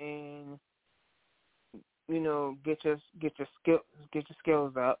and you know get your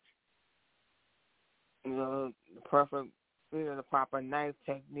skills up. You know the proper knife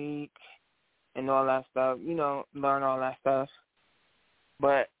technique and all that stuff. You know, learn all that stuff.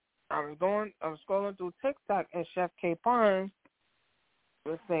 But I was scrolling through TikTok and Chef K. Barnes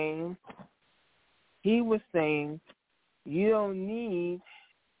was saying you don't need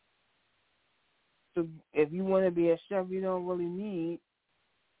to, if you want to be a chef, you don't really need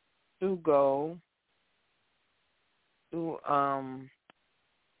to go to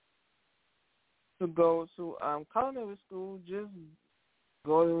culinary school. Just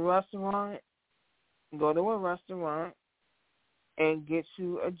go to a restaurant and get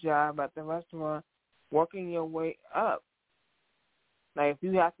you a job at the restaurant, working your way up. Like if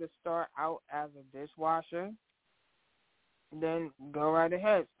you have to start out as a dishwasher, then go right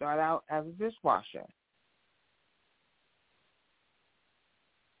ahead. Start out as a dishwasher.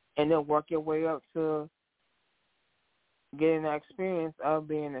 And then work your way up to getting the experience of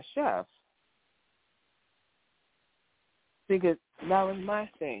being a chef. Because that was my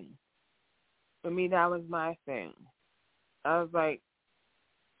thing. For me, that was my thing. I was like,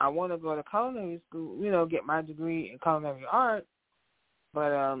 I want to go to culinary school, you know, get my degree in culinary arts,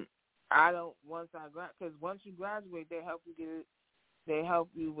 but I don't. Because once you graduate, they help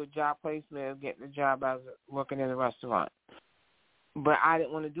you with job placement of getting a job as working in a restaurant. But I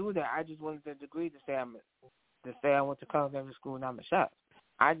didn't want to do that. I just wanted the degree to say I went to culinary school and I'm a chef.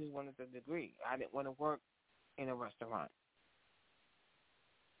 I just wanted the degree. I didn't want to work in a restaurant.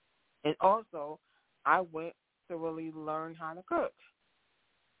 And also, I went to really learn how to cook.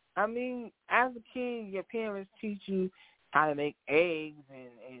 I mean, as a kid, your parents teach you how to make eggs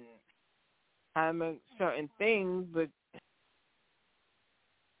and how to make certain things, but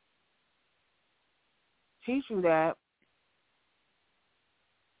teach you that,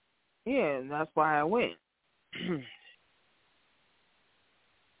 yeah, and that's why I went.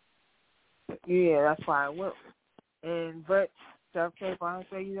 Yeah, that's why I went. But Chef K. Barnes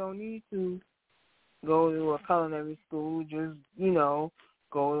said you don't need to go to a culinary school. Just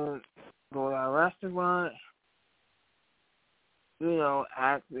go to a restaurant.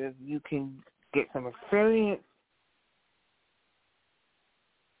 Ask if you can get some experience.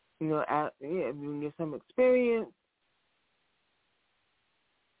 If you can get some experience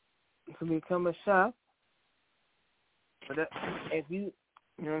to become a chef. But if you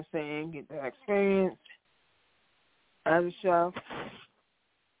know what I'm saying, get that experience as a chef.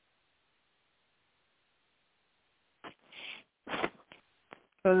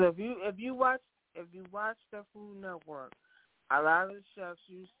 Because if you watch the Food Network, a lot of the chefs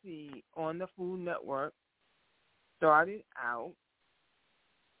you see on the Food Network started out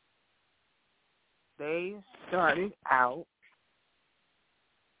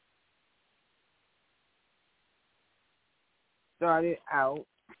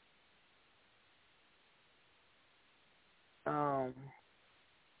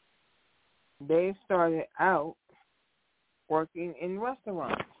working in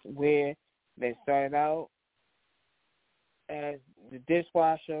restaurants where they started out as the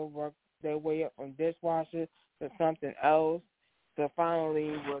dishwasher, worked their way up from dishwasher to something else, to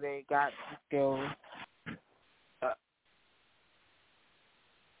finally where they got the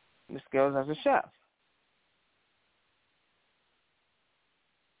skills as a chef.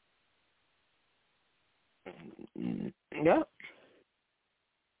 Yep.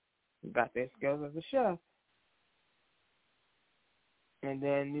 Got their skills as a chef. And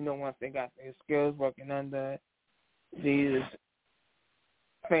then, once they got their skills working under these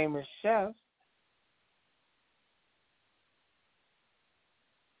famous chefs,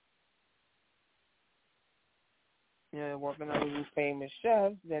 working under these famous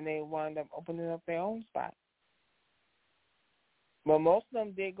chefs, then they wind up opening up their own spot. But most of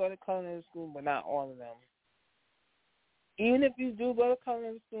them did go to culinary school, but not all of them. Even if you do go to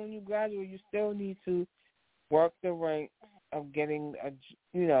culinary school and you graduate, you still need to work the ranks of getting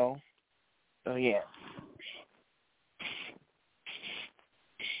so yeah.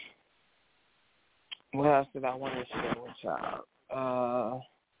 What else did I want to share with y'all?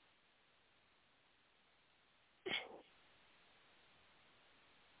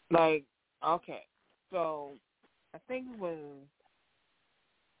 Okay, so I think it was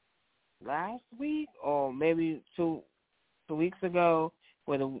last week or maybe two weeks ago,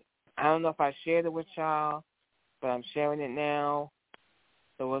 I don't know if I shared it with y'all, but I'm sharing it now.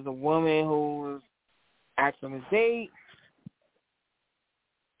 There was a woman who was asked on a date,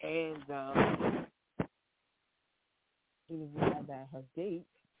 and she was mad that her date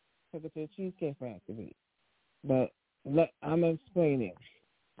took her to a Cheesecake Factory. But I'm explaining.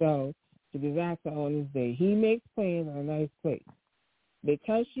 So she was asked on his date. He makes plans on a nice place.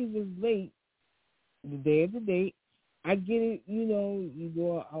 Because she was late the day of the date, I get it, you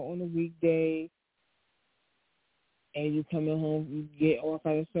go out on a weekday and you coming home, you get off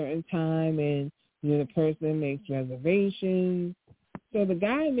at a certain time, and the person makes reservations. So the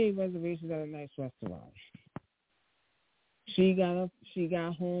guy made reservations at a nice restaurant. She got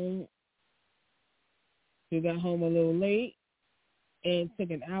home a little late and took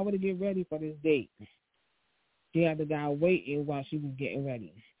an hour to get ready for this date. She had the guy waiting while she was getting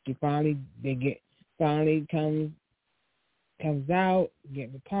ready. She finally comes out, get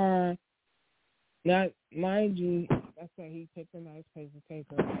in the car. Now, mind you, that's why he picked a nice place to take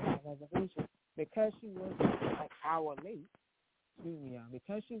her on a reservation. Because she was an hour late,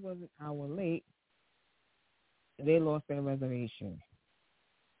 because she was an hour late, they lost their reservation.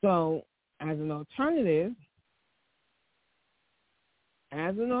 So, as an alternative,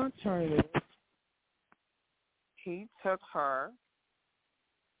 he took her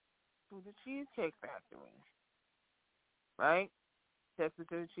to the Cheesecake Factory. Right? Took her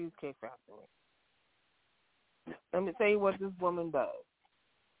to the Cheesecake Factory. Let me tell you what this woman does.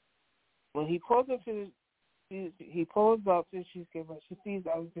 When he pulls up to the Cheesecake Factory, she sees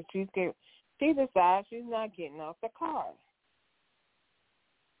the Cheesecake. She decides she's not getting off the car.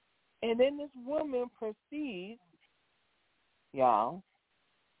 And then this woman proceeds, y'all.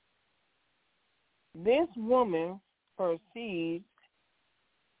 This woman proceeds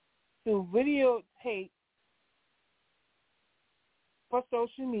to videotape for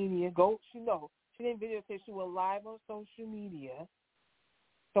social media. She didn't videotape. She went live on social media,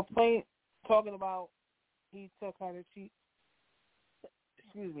 talking about he took her to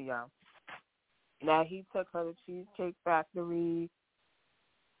Excuse me, y'all. Now he took her to Cheesecake Factory,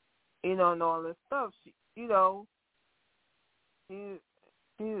 and all this stuff. She's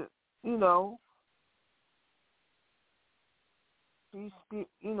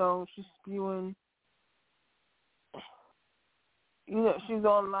spewing, she's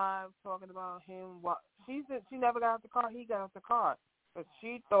on live talking about him. She said she never got out the car. He got out the car, but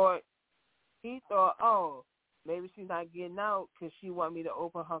he thought, oh, maybe she's not getting out because she want me to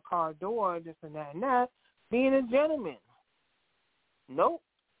open her car door, this and that and that. Being a gentleman. Nope,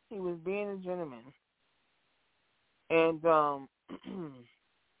 he was being a gentleman. And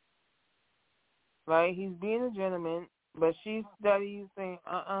right, he's being a gentleman, but she's studying, saying,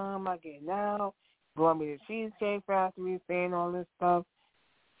 I'm not getting out. Going me to Cheesecake Factory, saying all this stuff.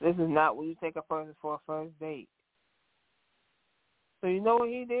 This is not what you take a person for a first date. So you know what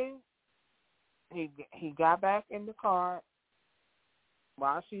he did? He got back in the car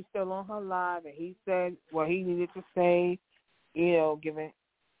while she's still on her live, and he said what he needed to say. He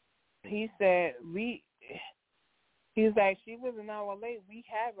said he's like, she was an hour late. We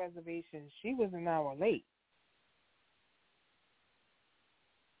had reservations. She was an hour late.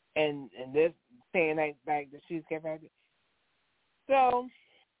 And this saying like the Cheesecake Factory. So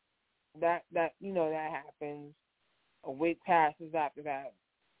that happens. A week passes after that.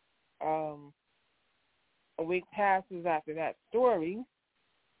 A week passes after that story,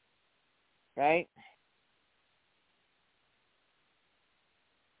 right?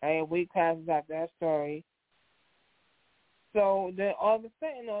 And a week passes after that story. So then all of a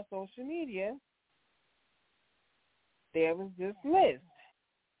sudden on social media, there was this list,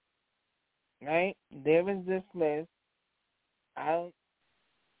 right? There was this list.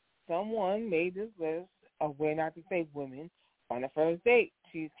 Someone made this list of where not to take women on the first date.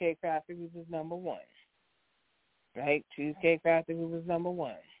 Cheesecake Factory was number one, right? Cheesecake Factory was number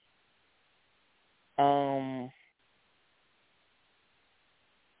one.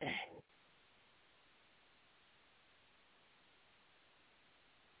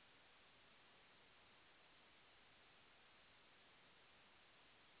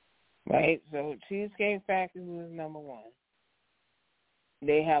 Right, so Cheesecake Factory was number one.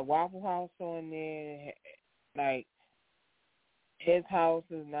 They had Waffle House on there. Like, his house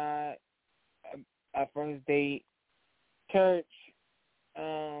is not a first date. Church,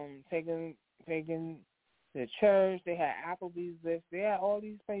 taking the church. They had Applebee's list. They had all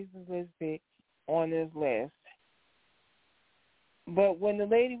these places listed on this list. But when the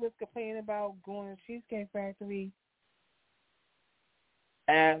lady was complaining about going to Cheesecake Factory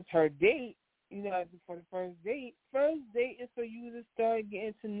as her date, for the first date is for you to start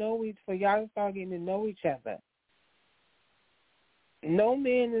getting to know for y'all to start getting to know each other. No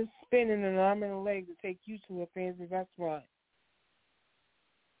man is spending an arm and a leg to take you to a fancy restaurant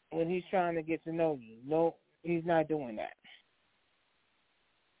when he's trying to get to know you. No, he's not doing that.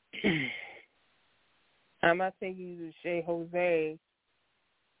 I'm not taking you to Chez Jose.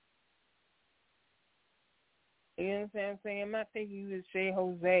 You know what I'm saying? I'm not taking you to Chez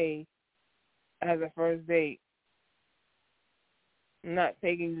Jose as a first date. I'm not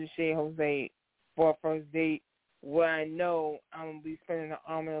taking you to Chez Jose for a first date where I know I'm going to be spending an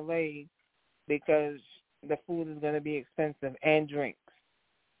arm and a leg because the food is going to be expensive and drinks.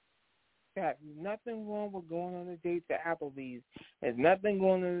 There's nothing wrong with going on a date to Applebee's. There's nothing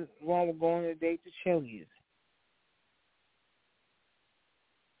wrong with going on a date to Chili's.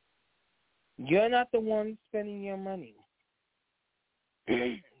 You're not the one spending your money.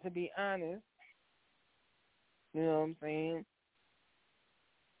 To be honest, you know what I'm saying?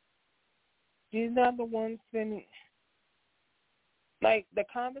 She's not the one spending. Like, the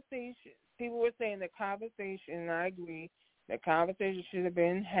conversation, people were saying the conversation, and I agree, the conversation should have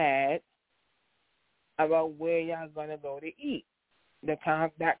been had about where y'all going to go to eat. That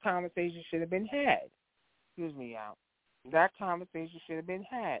conversation should have been had. Excuse me, y'all. That conversation should have been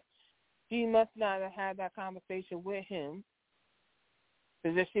had. She must not have had that conversation with him.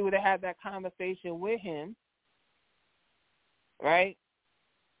 Because if she would have had that conversation with him, right,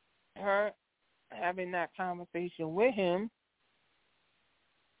 her having that conversation with him,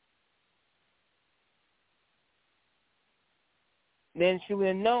 then she would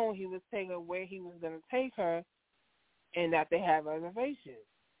have known he was taking her where he was going to take her and that they have reservations.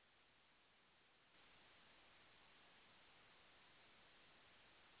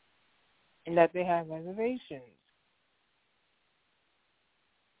 And that they have reservations.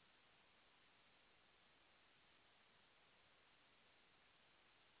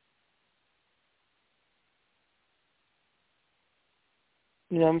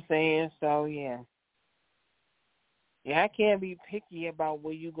 You know what I'm saying? So, yeah. Yeah, I can't be picky about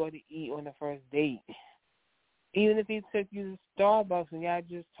where you go to eat on the first date. Even if he took you to Starbucks and y'all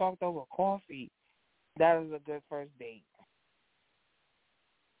just talked over coffee, that is a good first date.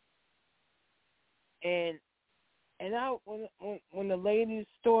 And when the lady's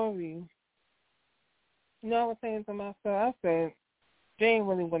story, I was saying to myself, I said, She ain't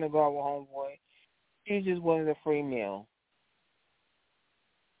really want to go out with homeboy. She just wanted a free meal.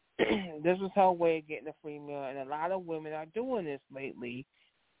 This was her way of getting a free meal, and a lot of women are doing this lately.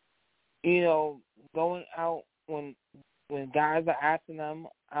 You know, going out when guys are asking them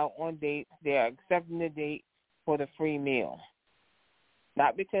out on dates, they're accepting the date for the free meal.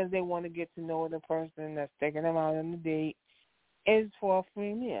 Not because they want to get to know the person that's taking them out on the date. It's for a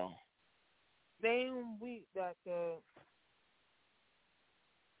free meal. Same week that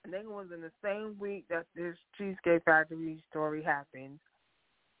I think it was in the same week that this Cheesecake Factory story happened,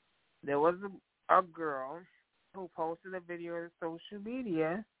 there was a girl who posted a video on social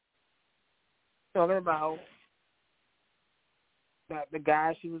media talking about that the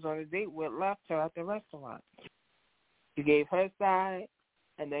guy she was on a date with left her at the restaurant. She gave her side,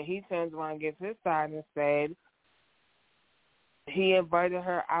 and then he turns around and gives his side and said he invited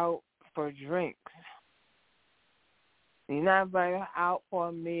her out for drinks. He not invited her out for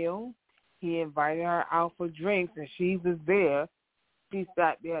a meal. He invited her out for drinks, and she was there. She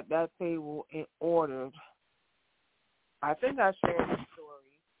sat there at that table and ordered, I think I shared the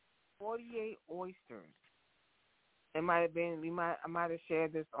story, 48 oysters. It might have been, I might have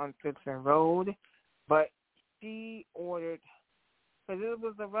shared this on Simpson Road, but she ordered, because it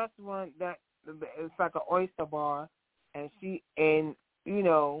was a restaurant that, it's like an oyster bar, and you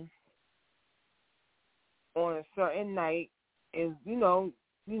know, on a certain night is,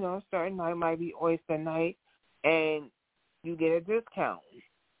 a certain night might be oyster night, and you get a discount.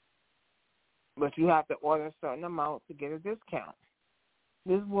 But you have to order a certain amount to get a discount.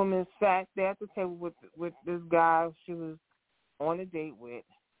 This woman sat there at the table with this guy she was on a date with,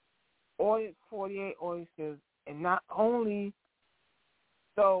 ordered 48 oysters, and not only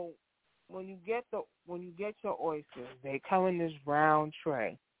so when you get your oysters, they come in this round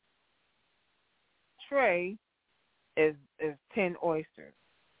tray. Tray is 10 oysters.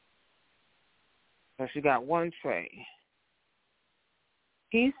 So she got one tray.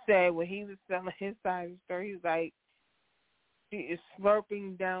 He said when he was selling his side of the story, he was like, she is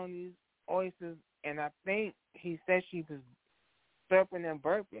slurping down these oysters, and I think he said she was slurping and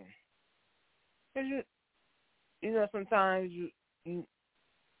burping. Cause you know, sometimes you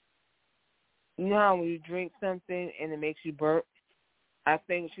know how when you drink something and it makes you burp. I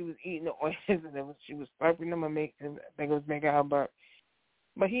think she was eating the oysters and she was slurping them and I think it was making her burp.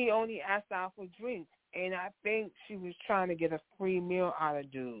 But he only asked out for drinks, and I think she was trying to get a free meal out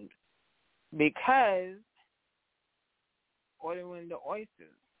of dude because ordering the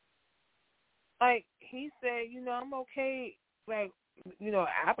oysters. Like, he said, I'm okay, like,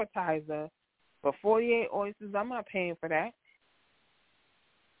 appetizer, but 48 oysters, I'm not paying for that.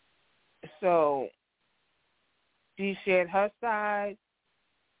 So she shared her side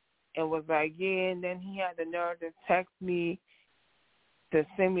and was like, yeah, and then he had the nerve to text me to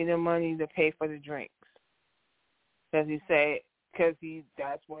send me the money to pay for the drinks. Because he said,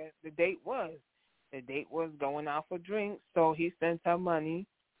 that's what the date was. The date was going out for drinks, so he sent her money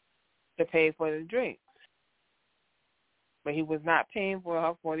to pay for the drinks. But he was not paying for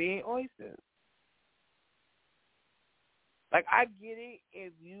her 48 oysters. Like, I get it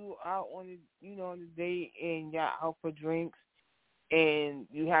if you are on the date and you're out for drinks and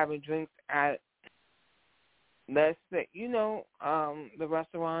you having drinks at, let's say, the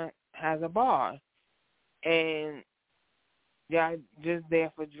restaurant has a bar and you're just there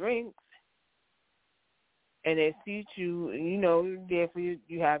for drinks and they seat you, there for you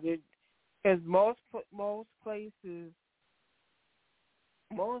have your, because most places,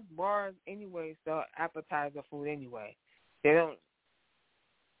 most bars anyway sell appetizer food anyway. They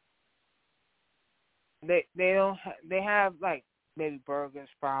have like maybe burgers,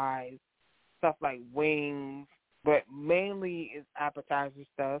 fries, stuff like wings, but mainly it's appetizer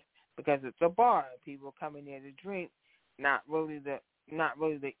stuff because it's a bar. People come in there to drink, not really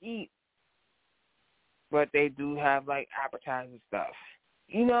to eat, but they do have like appetizer stuff.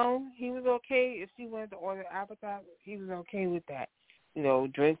 He was okay if she wanted to order appetizer. He was okay with that.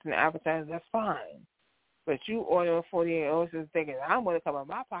 Drinks and appetizers, that's fine. But you order 48 oysters thinking, I'm going to come out of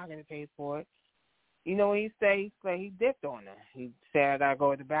my pocket and pay for it. You know what he said? He said he dipped on her. He said, I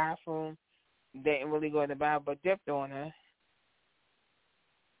go to the bathroom. Didn't really go to the bathroom, but dipped on her.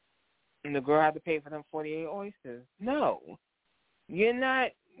 And the girl had to pay for them 48 oysters. No. You're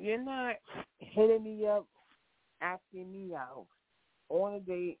not hitting me up, asking me out on a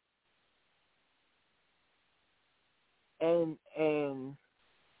date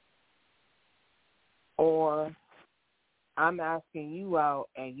or I'm asking you out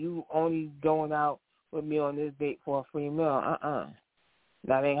and you only going out with me on this date for a free meal.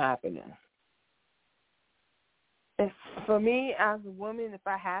 That ain't happening. If, for me, as a woman, if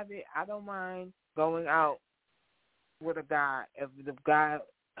I have it, I don't mind going out with a guy. If the guy,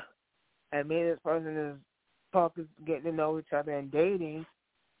 and me and this person is talking, getting to know each other and dating,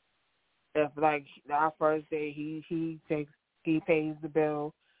 if like our first day he pays the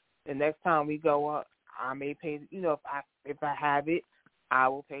bill, the next time we go up, I may pay. You know, if I have it, I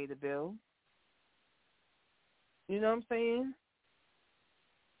will pay the bill. You know what I'm saying?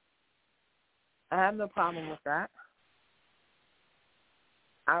 I have no problem with that.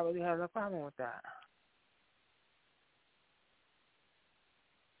 I really have no problem with that.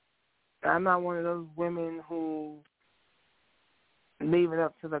 I'm not one of those women who leave it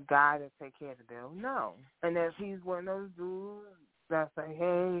up to the guy to take care of the bill. No. And if he's one of those dudes that say,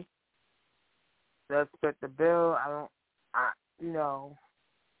 hey, let's split the bill, I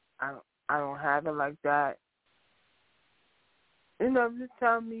don't have it like that. You know, just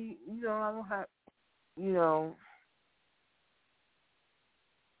tell me, I don't have,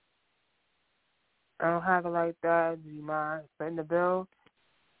 I don't have it like that. Do you mind splitting the bill?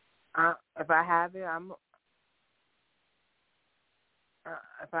 If I have it,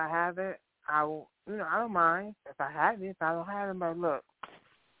 if I have it, I will. I don't mind if I have it. If I don't have it, but look,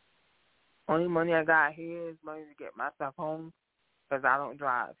 only money I got here is money to get myself home because I don't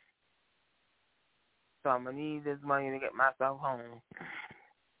drive. So I'm gonna need this money to get myself home.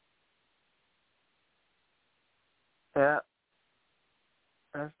 Yeah,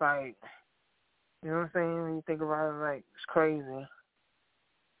 that's like, you know what I'm saying? When you think about it, like it's crazy.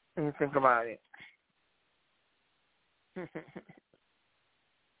 When you think about it.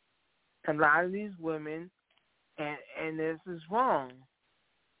 A lot of these women, and this is wrong,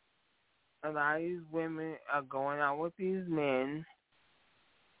 a lot of these women are going out with these men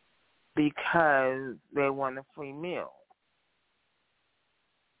because they want a free meal.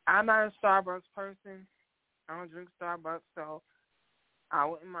 I'm not a Starbucks person. I don't drink Starbucks, so I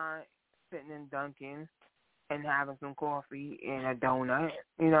wouldn't mind sitting in Dunkin' and having some coffee and a donut,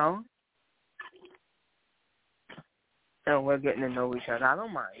 and we're getting to know each other. I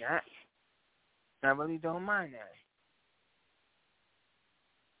don't mind that. I really don't mind that.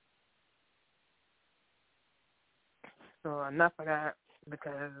 So enough of that,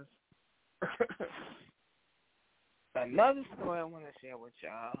 because another story I want to share with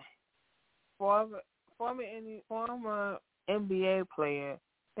y'all. Former NBA player, I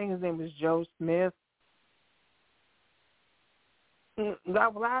think his name is Joe Smith,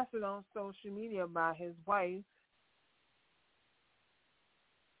 got blasted on social media by his wife.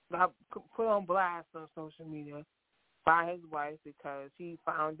 Got put on blast on social media by his wife because he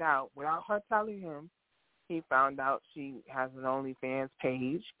found out, without her telling him, he found out she has an OnlyFans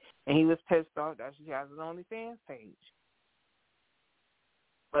page, and he was pissed off that she has an OnlyFans page.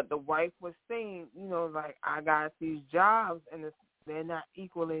 But the wife was saying, like, I got these jobs, and they're not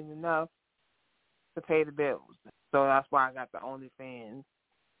equaling enough to pay the bills. So that's why I got the OnlyFans.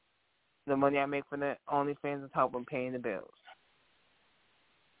 The money I make from the OnlyFans is helping paying the bills.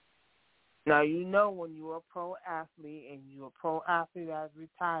 Now, when you're a pro athlete and you're a pro athlete that's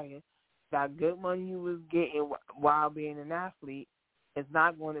retired, that good money you was getting while being an athlete is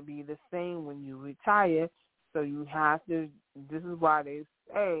not going to be the same when you retire. So you have to, this is why they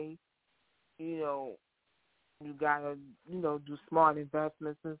say, you got to, do smart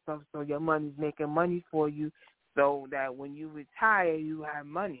investments and stuff so your money's making money for you so that when you retire, you have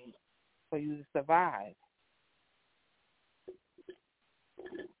money for you to survive.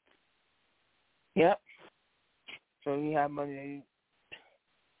 Yep. So you have money.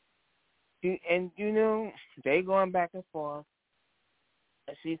 They going back and forth.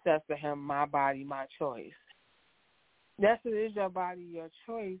 And she says to him, my body, my choice. Yes, it is your body, your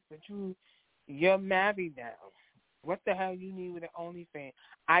choice, but you're married now. What the hell you need with an OnlyFans?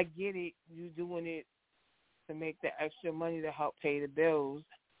 I get it. You doing it to make the extra money to help pay the bills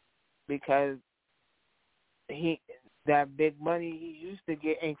because that big money he used to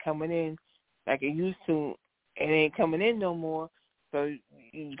get ain't coming in like it used to. It ain't coming in no more. So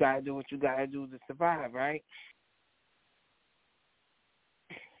you got to do what you got to do to survive, right?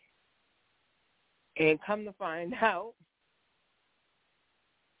 And come to find out,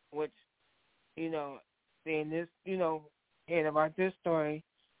 which, in this, hearing about this story,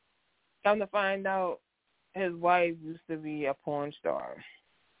 come to find out his wife used to be a porn star.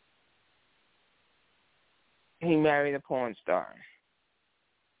 He married a porn star.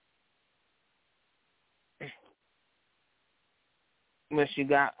 When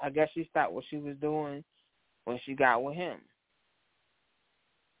I guess she stopped what she was doing when she got with him.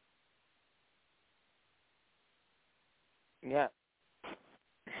 Yeah.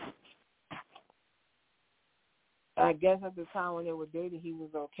 I guess at the time when they were dating, he was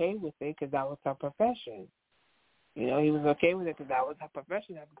okay with it because that was her profession. You know, he was okay with it because that was her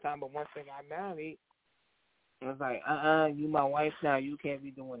profession at the time. But once they got married, it was like, you my wife now. You can't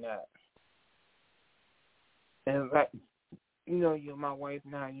be doing that. And it was like, you know, you're my wife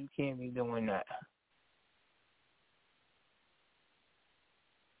now. You can't be doing that.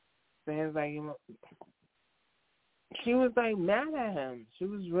 So it was like, you know, she was like mad at him. She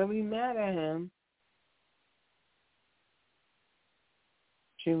was really mad at him.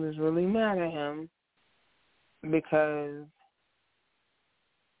 She was really mad at him because,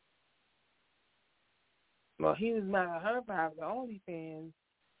 well, he was mad at her for having the OnlyFans,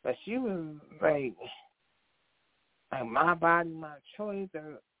 but she was like my body, my choice,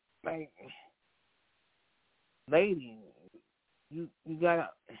 and like, ladies, you gotta,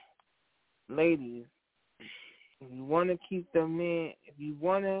 ladies, if you wanna keep the man, if you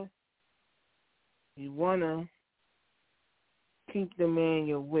wanna keep the man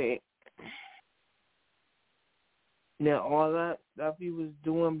you're with, then all that stuff he was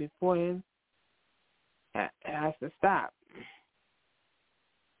doing before him has to stop.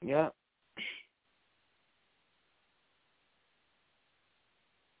 Yep.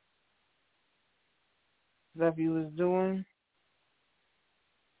 Stuff he was doing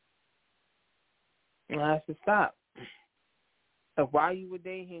has to stop. So while you were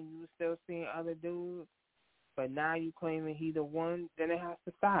dating him, you were still seeing other dudes, but now you claiming he the one, then it has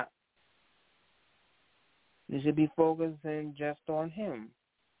to stop. You should be focusing just on him.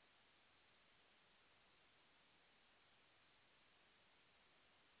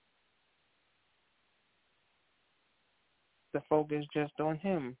 To focus just on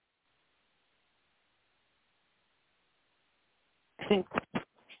him.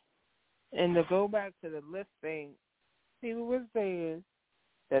 And to go back to the list thing, people were saying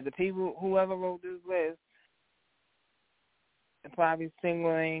that the people, whoever wrote this list, are probably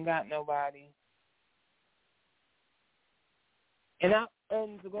single and ain't got nobody. And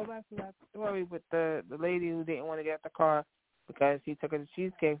to go back to that story with the lady who didn't want to get the car because he took her to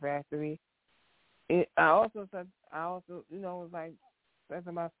Cheesecake Factory, I also, you know, was like, said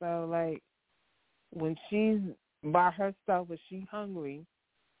to myself, like, when she's by herself, if she's hungry,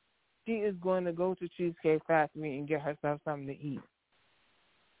 she is going to go to Cheesecake Factory and get herself something to eat.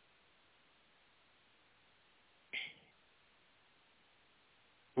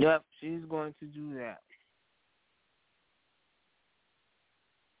 Yep, she's going to do that.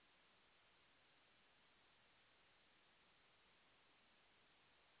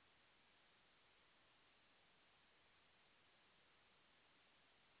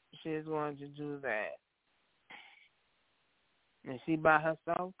 She's going to do that. And she by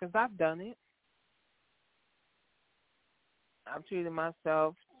herself, because I've done it. I've treated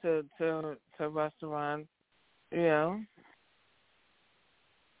myself to restaurants, you know.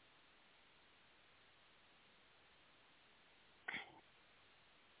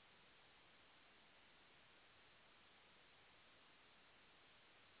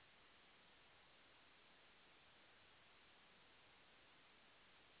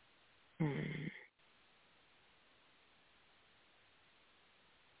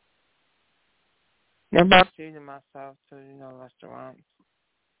 I've treated myself to, you know, restaurants.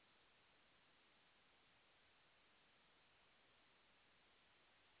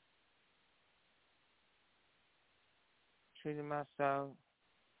 Treated myself.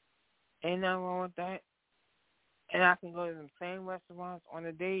 Ain't nothing wrong with that. And I can go to them same restaurants on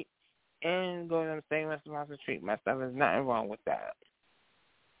a date and go to them same restaurants to treat myself. There's nothing wrong with that.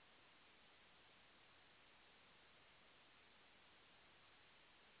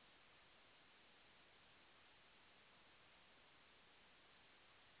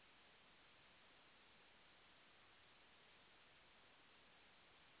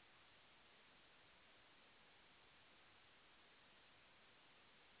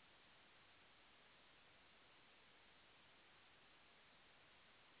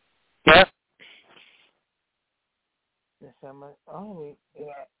 Yep. We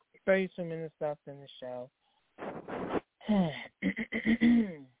got 32 minutes left in the show.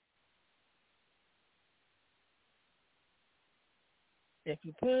 If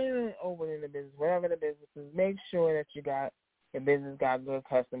you plan on opening the business, whatever the business is, make sure that your business got good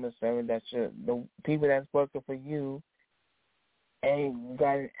customer service, that the people that's working for you and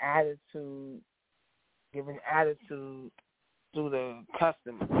got an attitude, give an attitude to the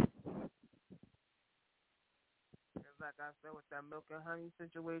customer. Like I said, with that milk and honey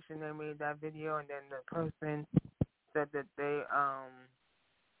situation, they made that video, and then the person said that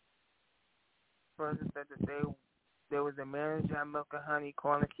there was a manager at Milk and Honey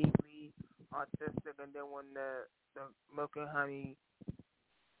calling Keith Lee, autistic, and then when the Milk and Honey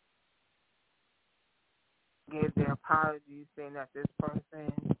gave their apology, saying that this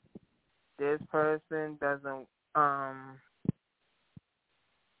person doesn't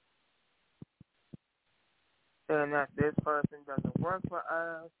saying that this person doesn't work for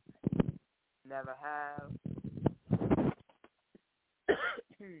us, never have.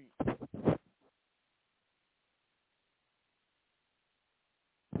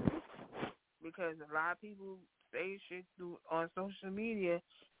 Because a lot of people say shit on social media,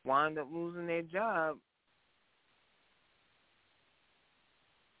 wind up losing their job.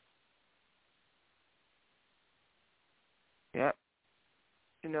 Yep.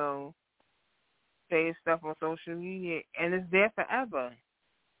 You know, say stuff on social media, and it's there forever.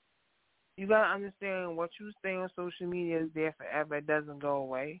 You got to understand what you say on social media is there forever. It doesn't go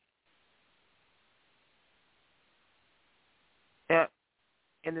away. Yep.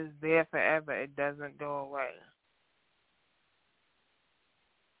 It is there forever. It doesn't go away.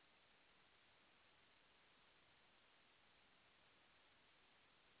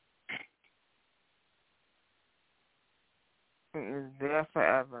 It is there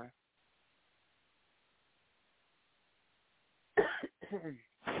forever.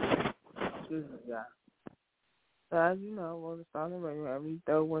 Excuse me, guys. So as you know, we're starting radio every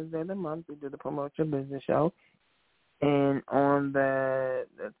third Wednesday of the month. We do the Promote Your Business show. And on the,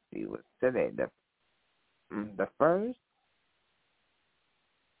 let's see, what's today? The first.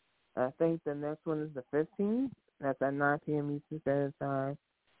 I think the next one is the 15th. That's at 9 p.m. Eastern Standard Time.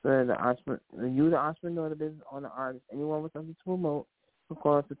 So the entrepreneur, the business owner, artist, anyone with something to promote, of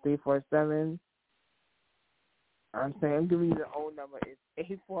course, the 347. I'm giving you the old number. It's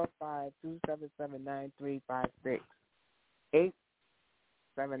 845-277-9356.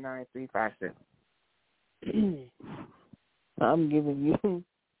 877-9356. I'm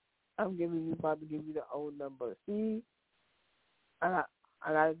about to give you the old number. See, I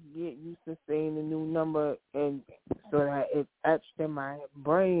gotta get used to saying the new number, and so that it's etched in my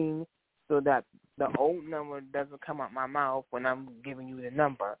brain, so that the old number doesn't come out my mouth when I'm giving you the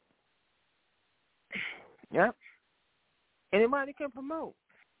number. Yep. Anybody can promote.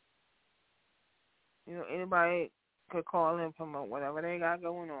 You know, anybody could call in and promote whatever they got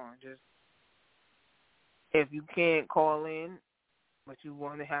going on. Just if you can't call in, but you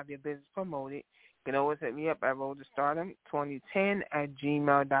want to have your business promoted, you can always hit me up at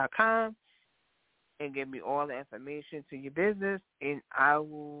roadtostardom2010@gmail.com and give me all the information to your business, and I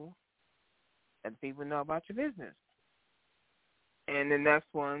will let people know about your business. And the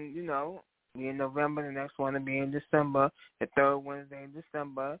next one, you know, be in November. The next one will be in December, the third Wednesday in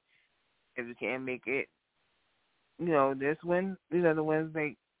December. If you can't make it, you know, the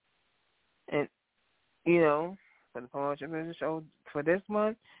Wednesday, and, you know, for the Promote Your Business show for this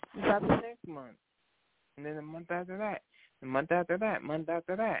month, you got the next month. And then the month after that, the month after that, month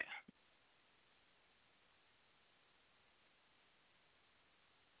after that.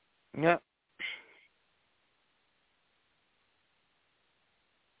 Yep.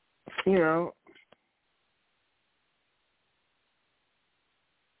 You know,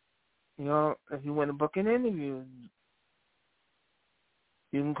 if you want to book an interview,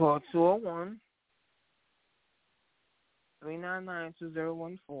 you can call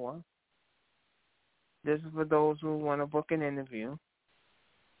 201-399-2014. This is for those who want to book an interview.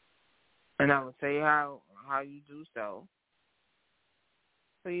 And I will tell you how you do so.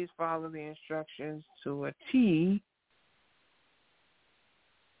 Please follow the instructions to a T.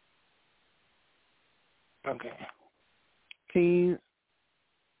 Okay. Please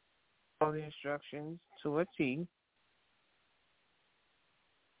follow the instructions to a T.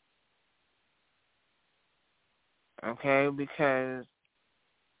 Okay, because,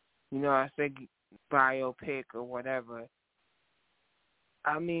 you know, I said biopic or whatever.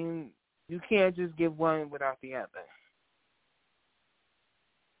 I mean, you can't just give one without the other.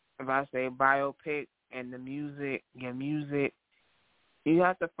 If I say biopic and the music, your music, you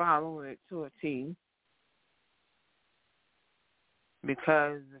have to follow it to a T.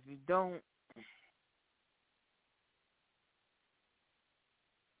 Because if you don't,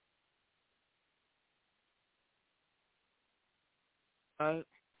 right?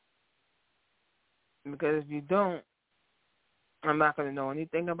 Because if you don't, I'm not going to know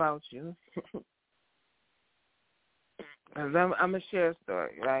anything about you. Because I'm going to share a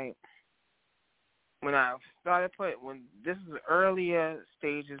story, right? When I started this is the earlier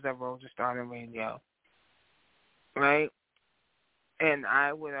stages of Roger Starting Radio, right? And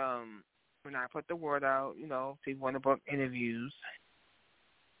I would, when I put the word out, you know, if you want to book interviews,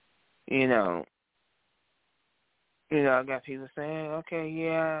 you know, I got people saying, okay,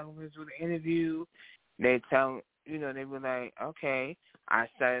 yeah, we'll do the interview. They tell, they were like, okay, I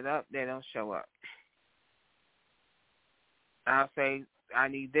set it up. They don't show up. I'll say, I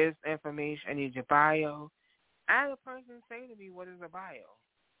need this information. I need your bio. I had a person say to me, what is a bio?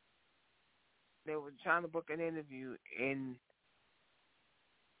 They were trying to book an interview, and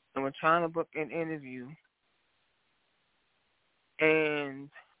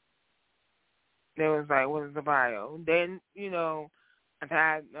they was like, what is a bio? Then, I've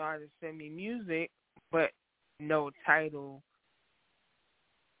had artists send me music, but no title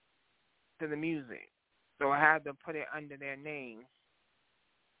to the music. So I had to put it under their name.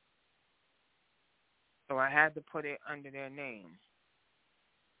 So I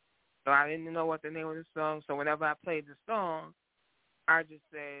didn't know what the name of the song. So whenever I played the song, I just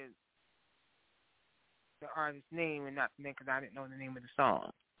said the artist's name and not the name, because I didn't know the name of the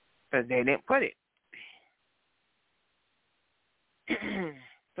song. Because they didn't put it.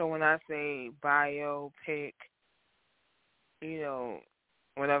 So when I say bio, pick,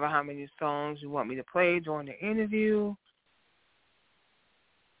 whatever, how many songs you want me to play during the interview.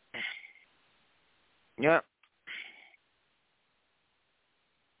 Yep.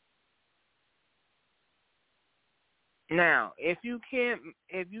 Now, if you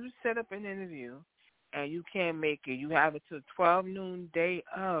set up an interview and you can't make it, you have it to 12 noon day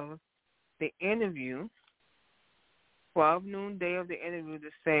of the interview. 12 noon day of the interview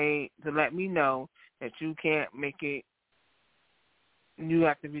to let me know that you can't make it. You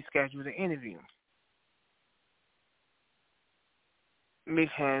have to reschedule the interview.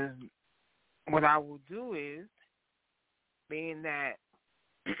 Because what I will do is, being that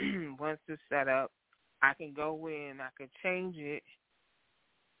once it's set up, I can go in, I can change it,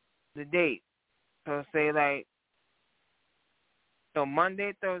 the date. So say so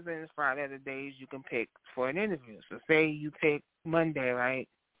Monday, Thursday, and Friday are the days you can pick for an interview. So say you pick Monday, right?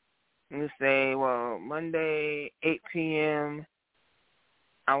 And you say, well, Monday, 8 p.m.,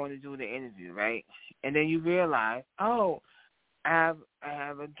 I want to do the interview, right? And then you realize, oh, I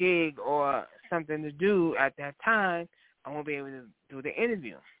have a gig or something to do at that time, I won't be able to do the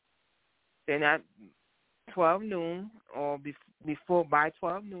interview. Then at 12 noon or before by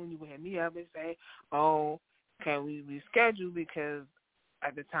 12 noon, you will hit me up and say, oh, can we reschedule, because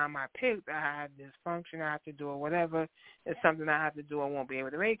at the time I picked, I have this function I have to do or whatever. It's something I have to do. I won't be able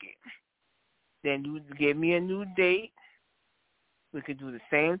to make it. Then you give me a new date. We could do the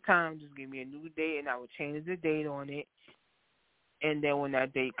same time. Just give me a new date, and I will change the date on it. And then when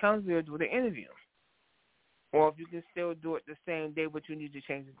that date comes, we'll do the interview. Or if you can still do it the same day, but you need to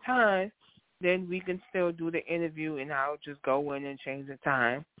change the time, then we can still do the interview, and I'll just go in and change the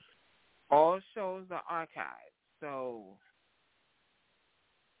time. All shows are archived, so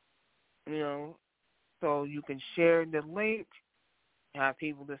so you can share the link, have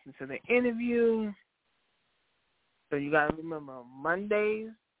people listen to the interview. So you got to remember,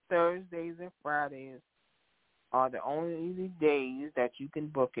 Mondays, Thursdays, and Fridays are the only days that you can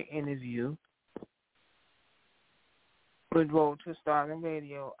book an interview with Road to Stardom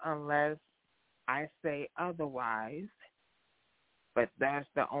Radio, unless I say otherwise. But that's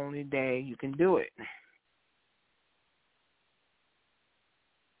the only day you can do it.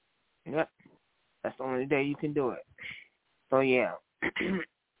 Yep. That's the only day you can do it. So, yeah.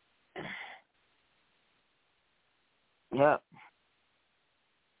 Yep.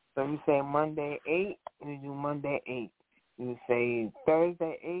 So you say Monday 8, you do Monday 8. You say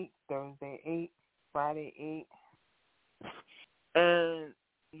Thursday 8, Thursday 8, Friday 8. And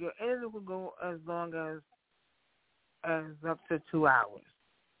your interview will go as long as up to 2 hours.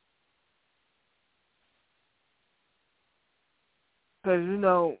 Because,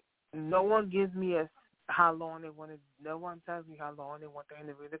 no one gives me how long they want to, no one tells me how long they want the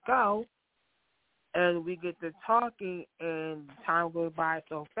interview to go. And we get to talking, and time goes by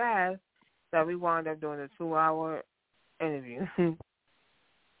so fast that we wind up doing a 2-hour interview.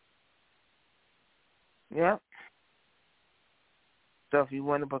 Yep. So if you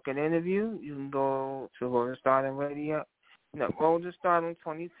want to book an interview, you can go to Golden Stardom Radio. No, Golden Stardom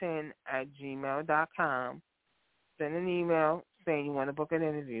 2010 at gmail.com. Send an email saying you want to book an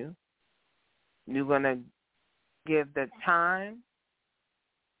interview. You're going to give the time,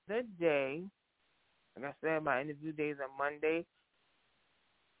 the day. Like I said, my interview days are Monday,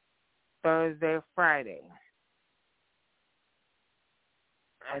 Thursday, Friday.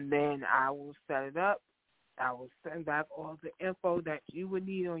 And then I will set it up. I will send back all the info that you would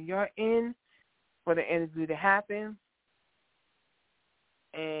need on your end for the interview to happen.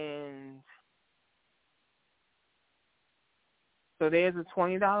 And so there's a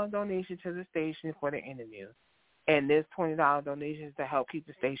 $20 donation to the station for the interview. And there's $20 donations to help keep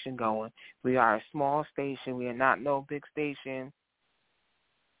the station going. We are a small station. We are not no big station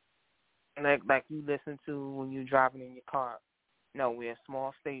like you listen to when you're driving in your car. No, we're a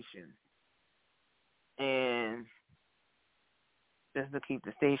small station. And just to keep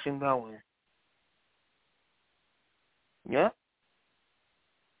the station going. Yep.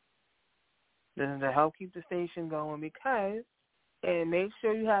 This is to help keep the station going because, and make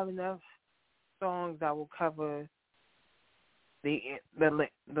sure you have enough songs that will cover the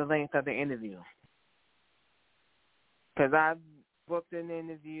length of the interview. Because I booked an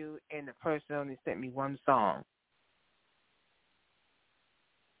interview and the person only sent me one song.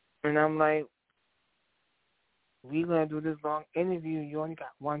 And I'm like, we going to do this long interview, you only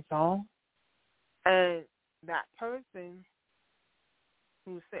got one song? And that person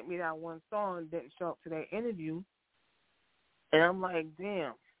who sent me that one song didn't show up to their interview. And I'm like,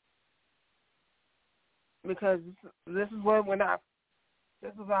 damn. Because this is what I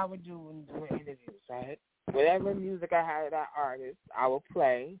would do when doing interviews, right? Whatever music I had of that artist, I would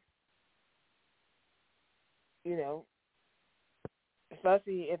play. You know,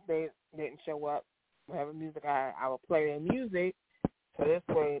 especially if they didn't show up. Whatever music I would play their music, so this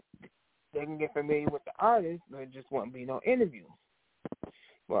way they can get familiar with the artist, but it just won't be no interview.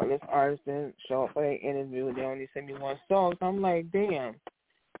 Well, this artist didn't show up for their interview. They only sent me one song, so I'm like, damn,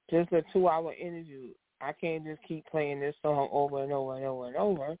 just a 2-hour interview. I can't just keep playing this song over and over and over and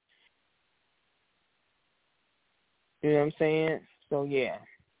over. You know what I'm saying? So, yeah.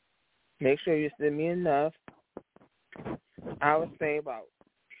 Make sure you send me enough. I would say about,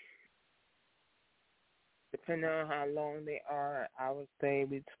 depending on how long they are, I would say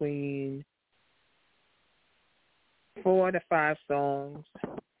between 4 to 5 songs,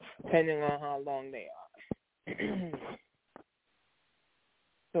 depending on how long they are.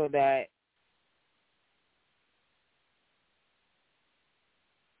 So that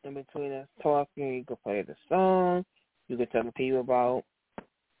in between us talking, you can play the song. You can tell the people about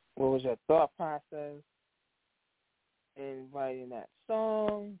what was your thought process in writing that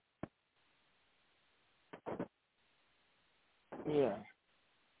song. Yeah.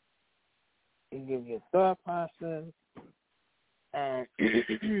 You give your thought process. And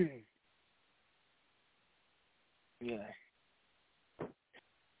yeah.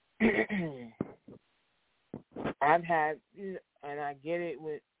 I've had, and I get it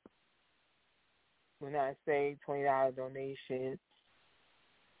when I say $20 donation.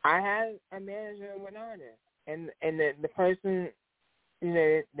 I had a manager with an artist, and the person,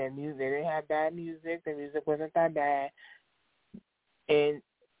 their music, they didn't have bad music. The music wasn't that bad, and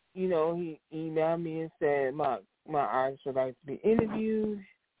he emailed me and said my artist would like to be interviewed.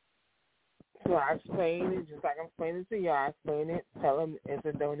 So I explained it just like I'm explaining to y'all. I explained it, tell them it's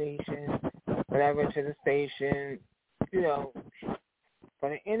a donation, whatever, to the station, for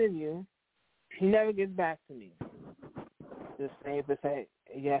the interview. He never gets back to me. Just say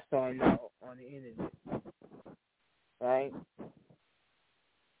yes or no on the interview. Right?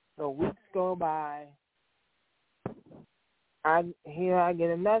 So weeks go by. I get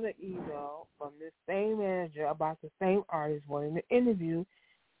another email from this same manager about the same artist wanting to interview.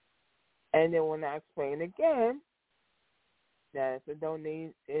 And then when I explain again that it's a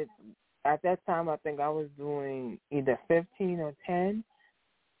donation, at that time I think I was doing either 15 or 10.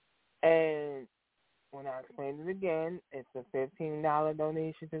 And when I explained it again, it's a $15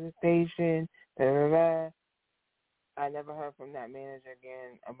 donation to the station. I never heard from that manager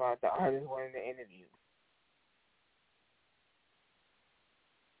again about the artist wanting to interview.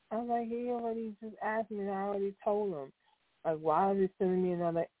 I was like, he already just asked me, and I already told him. Like, why is he sending me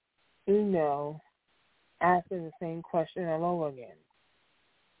another email asking the same question all over again?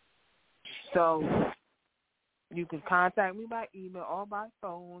 So you can contact me by email or by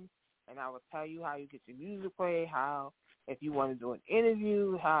phone, and I will tell you how you get your music played, how, if you want to do an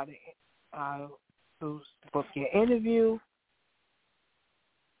interview, how to book your interview.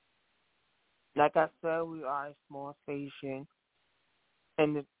 Like I said, we are a small station,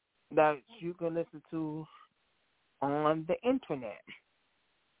 and that you can listen to on the internet.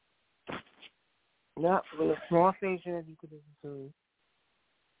 Yep, we're a small station that you can listen to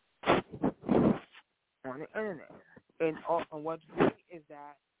on the internet. And what's great is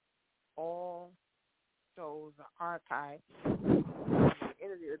that all shows are archived. The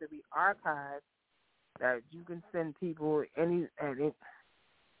interview to be archived, that you can send people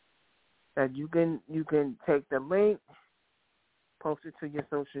that you can take the link, post it to your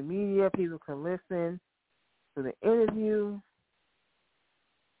social media. People can listen to the interview,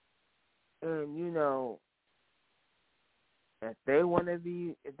 and if they want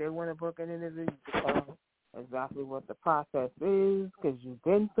to book an interview, you can call exactly what the process is because you've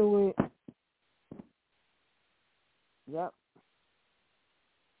been through it. Yep.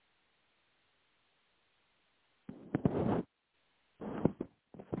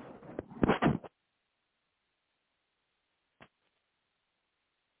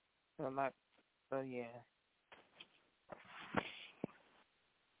 So yeah.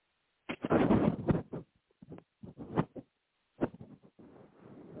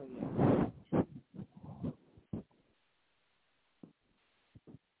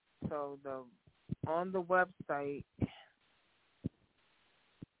 So on the website,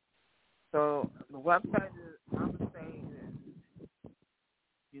 so the website is, I'm saying this.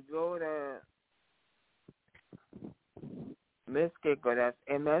 You go to Misgigo, that's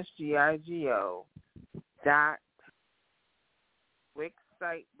MSGIGO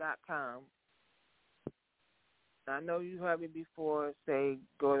 .wixsite.com. I know you heard me before say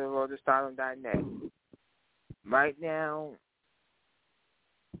go to roadtostardom.net. Right now,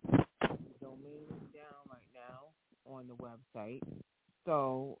 the domain is down right now on the website.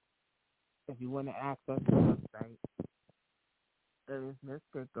 So if you want to access the website, it is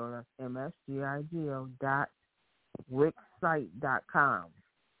Misgigo, that's MSGIGO .wixsite.com.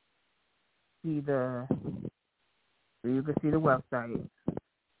 You can see the website.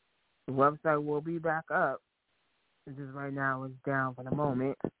 The website will be back up. Just right now it's down for the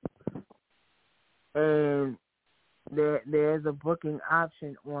moment. And there's a booking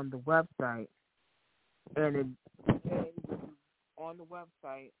option on the website. And on the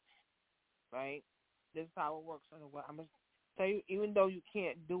website, right, this is how it works on the web. I'm going to tell you, even though you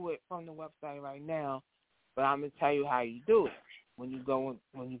can't do it from the website right now, but I'm going to tell you how you do it when you go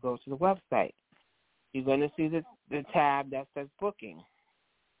to the website. You're going to see the tab that says booking.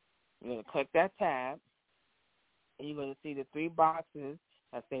 You're going to click that tab, and you're going to see the three boxes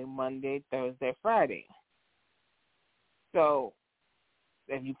that say Monday, Thursday, Friday. So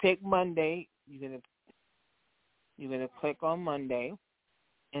if you pick Monday, you're gonna click on Monday,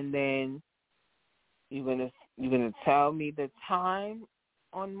 and then you're gonna tell me the time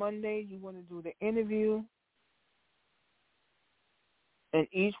on Monday you want to do the interview, and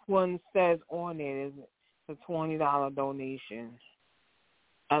each one says on it is a $20 donation.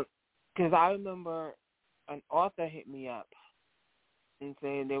 Because I remember an author hit me up and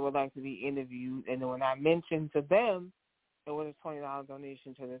said they would like to be interviewed, and then when I mentioned to them it was a $20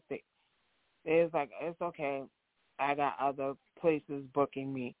 donation to the state, it was like, it's okay, I got other places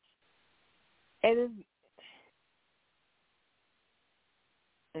booking me. And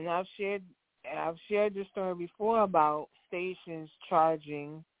I've shared this story before about stations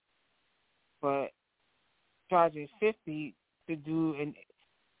charging $50 to do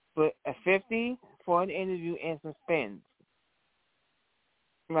but a $50 for an interview and some spins.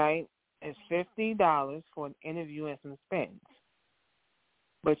 Right? It's $50 for an interview and some spins.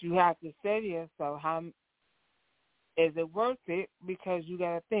 But you have to say to yourself, is it worth it? Because you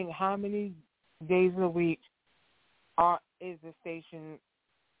got to think, how many days a week is the station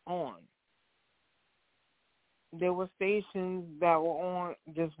on? There were stations that were on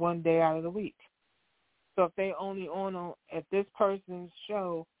just one day out of the week. So if they only if this person's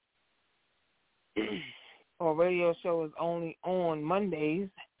show or radio show is only on Mondays,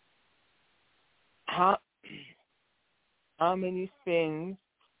 how many spins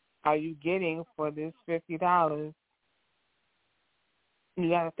are you getting for this $50? You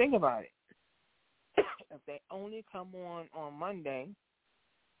got to think about it. If they only come on Monday,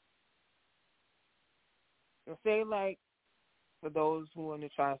 say like, for those who are in the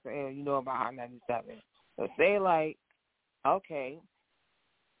tri-state area, you know about Hot 97. So say like, okay,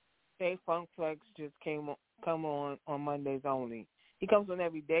 say Funkflex just come on Mondays only. He comes on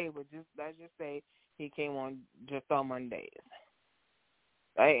every day, but let's just say he came on just on Mondays,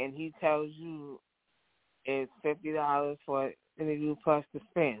 right? And he tells you it's $50 for interview plus the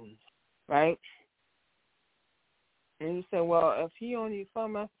spins, right? And you say, well, if he only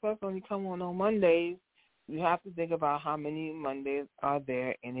come on Mondays, you have to think about how many Mondays are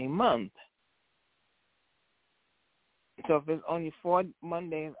there in a month. So if it's only 4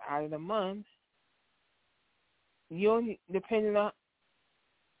 Mondays out of the month, you only, depending on,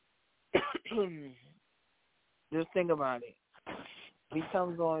 just think about it. He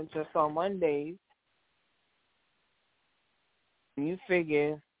comes on just on Mondays, and you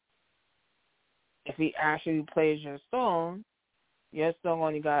figure if he actually plays your song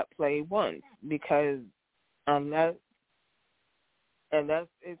only got played once, because unless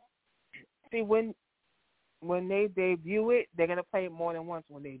it's, see, when they debut it, they're going to play it more than once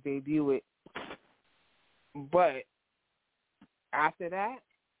when they debut it. But after that,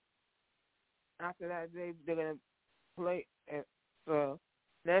 after that, they're gonna play. So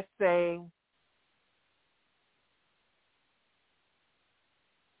let's say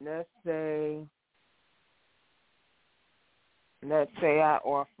I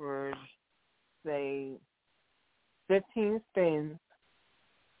offered, say, 15 spins,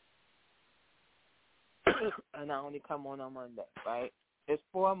 and I only come on Monday, right? It's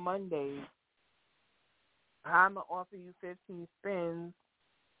 4 Mondays. I'm going to offer you 15 spins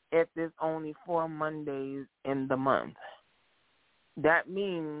if there's only 4 Mondays in the month. That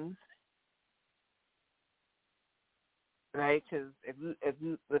means, right, because if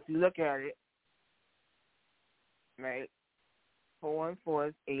you look at it, right, 4 and 4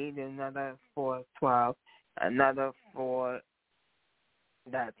 is 8, another 4 is 12, another 4,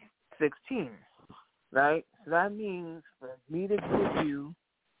 that's 16, right? So that means for me to give you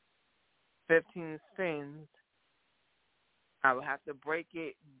 15 spins, I would have to break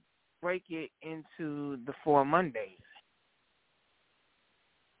it into the 4 Mondays.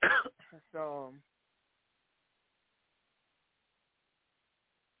 So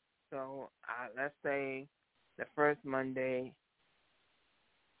let's say the first Monday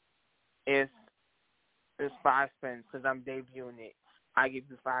is 5 spins because I'm debuting it. I give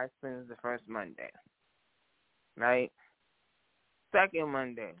you 5 spins the first Monday, right? Second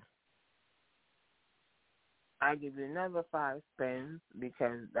Monday, I give you another 5 spins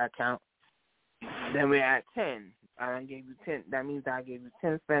because that counts. Then we're at 10. I done gave you 10. That means I gave you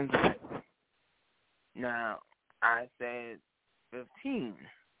 10 spins. Now, I said 15.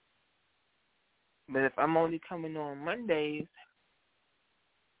 But if I'm only coming on Mondays,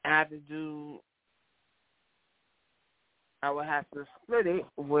 I would have to split it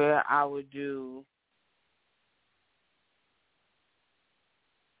where I would do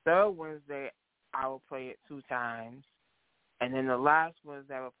third Wednesday, I will play it 2 times. And then the last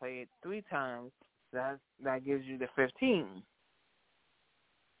Wednesday, I will play it 3 times. That gives you the 15.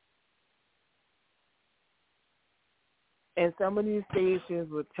 And some of these stations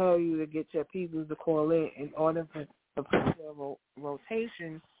will tell you to get your people to call in order for the particular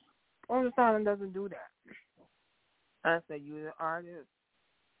rotation. Only Silent doesn't do that. I said, you're the artist.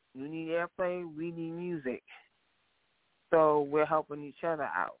 You need airplay. We need music. So we're helping each other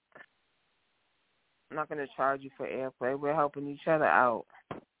out. I'm not going to charge you for airplay. We're helping each other out.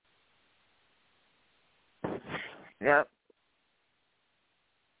 Yep.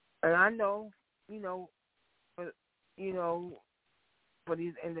 And I know, for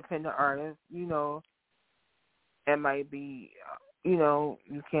these independent artists, it might be, you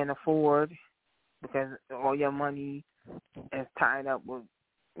can't afford because all your money is tied up with,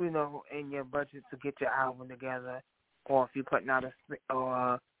 in your budget to get your album together, or if you're putting out an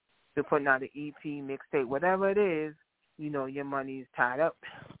EP, mixtape, whatever it is, your money is tied up.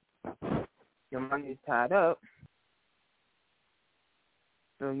 Your money is tied up,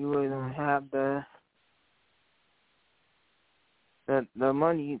 so you really don't have the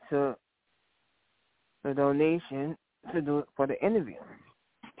money to the donation to do it for the interview.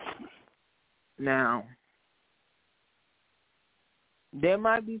 Now, there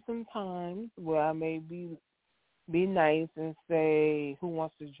might be some times where I may be nice and say, who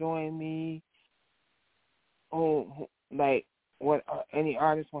wants to join me? Oh, like, what any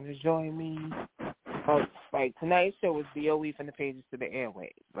artists want to join me? Oh, like, tonight's show was B.O.E. from the Pages to the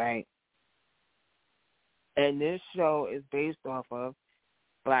Airwaves, right? And this show is based off of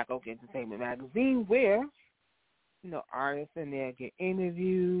Black Oak Entertainment Magazine, where, artists in there get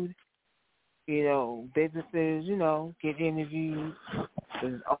interviewed, businesses, get interviewed,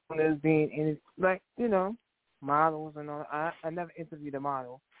 there's owners being interviewed, like, models and all. I never interviewed a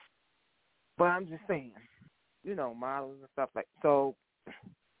model, but I'm just saying, models and stuff like so.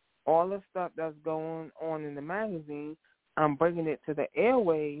 All the stuff that's going on in the magazine, I'm bringing it to the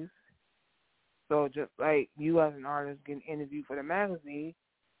airwaves. So just like you as an artist getting interviewed for the magazine,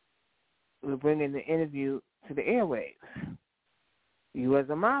 we're bringing the interview to the airwaves. You as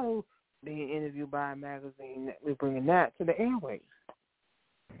a model being interviewed by a magazine, we're bringing that to the airwaves.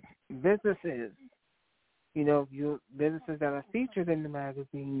 Businesses, businesses that are featured in the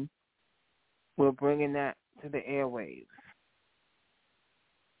magazine, we're bringing that to the airwaves.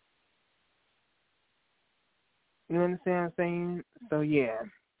 You understand what I'm saying? So, yeah.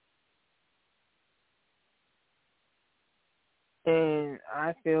 And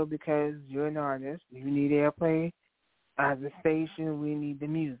I feel because you're an artist, you need airplay. As a station, we need the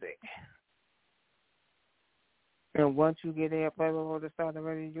music. And once you get airplay before the start of the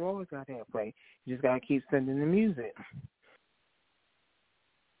radio, you always got airplay. You just got to keep sending the music.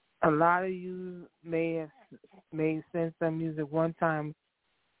 A lot of you may send some music one time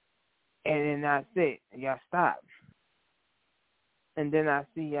and then that's it. Y'all stop. And then I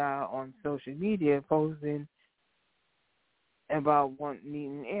see y'all on social media posting about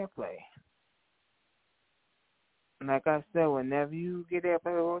needing airplay. Like I said, whenever you get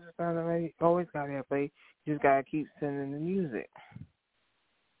airplay, always got airplay. You just gotta keep sending the music.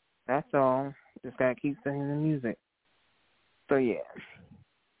 That's all. Just gotta keep sending the music. So yeah.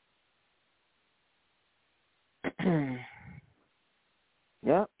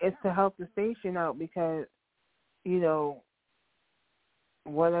 Yep, it's to help the station out because,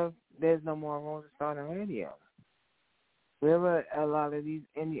 what if there's no more Rosa Stardom Radio? Where a lot of these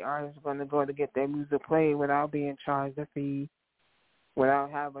indie artists are going to go to get their music played without being charged a fee,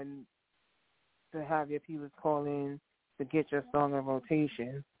 without having to have your people call in to get your song in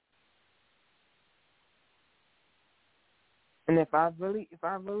rotation. And if I really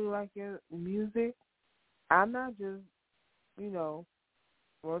like your music, I'm not just,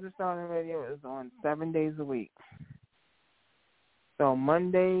 Rosa Stardom Radio is on 7 days a week. So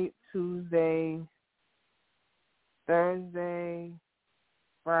Monday, Tuesday, Thursday,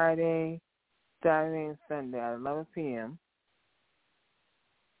 Friday, Saturday, and Sunday at 11 p.m.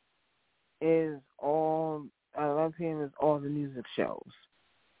 is all the music shows.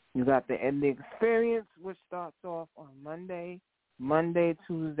 You got the Experience, which starts off on Monday,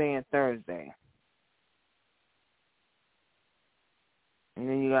 Tuesday, and Thursday. And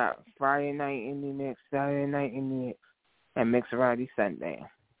then you got Friday night indie mix, Saturday night indie mix, and Mixerati Sunday.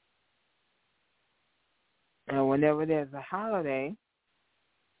 And whenever there's a holiday,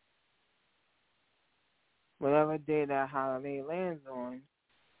 whatever day that holiday lands on,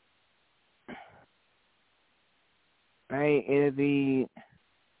 right, it'll be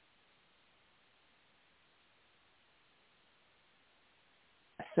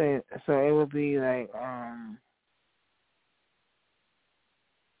so it would be like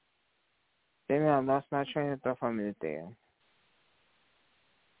then I lost my train of thought for a minute there.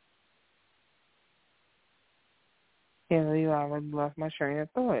 Can't believe I already lost my train of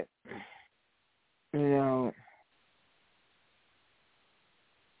thought.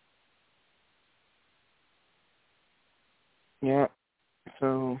 Yeah.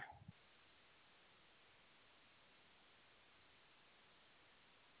 So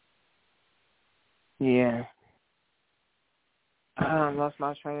yeah. I lost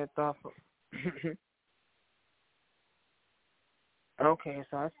my train of thought. Okay,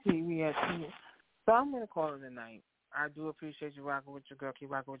 so I see we have two. So I'm going to call it a night. I do appreciate you rocking with your girl.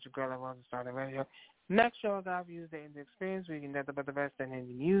 Keep rocking with your girl. I want to start the radio. Next show, I got views the indie experience. We can nothing but the best in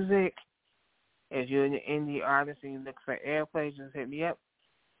indie music. If you're an indie artist and you look for airplay, just hit me up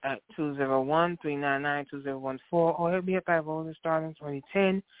at 201-399-2014 or hit me up at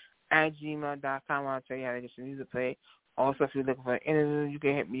RosaStardom2010@gmail.com. I'll tell you how to get your music played. Also, if you're looking for an interview, you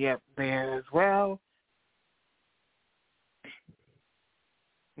can hit me up there as well.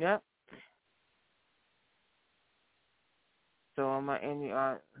 Yep. So on my indie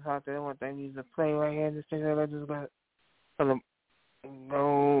art out there, I want that music to play right here. This thing that I just got to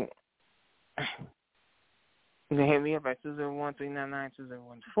go. You can hit me up at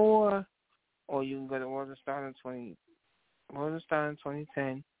 201-399-2014, or you can go to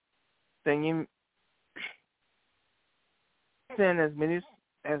RosaStardom2010. Then you send as many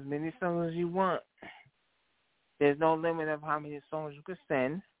songs as you want. There's no limit of how many songs you can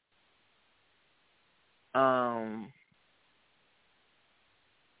send.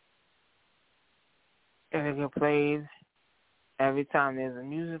 And it gets played every time there's a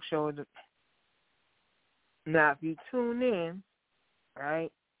music show. Now, if you tune in, right,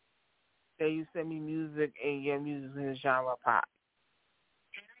 say you send me music and your music is in the genre pop.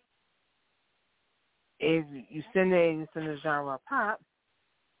 If you send it and it's in the genre pop,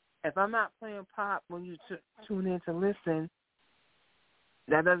 if I'm not playing pop when you tune in to listen,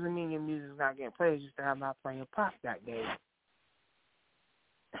 that doesn't mean your music's not getting played. It's just that I'm not playing pop that day.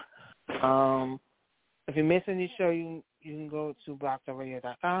 If you miss any show, you can go to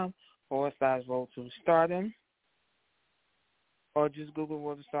blogtalkradio.com/Road to Stardom, or just Google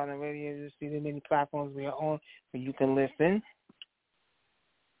Road to Stardom Radio. You'll see the many platforms we are on where you can listen.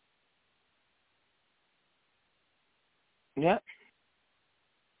 Yep.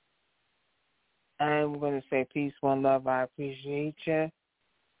 And we're going to say peace, one love. I appreciate you.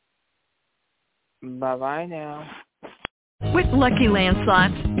 Bye-bye now. With Lucky Land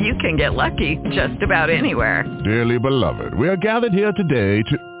Slots, you can get lucky just about anywhere. Dearly beloved, we are gathered here today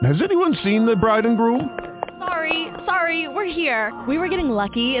to... Has anyone seen the bride and groom? Sorry, we're here. We were getting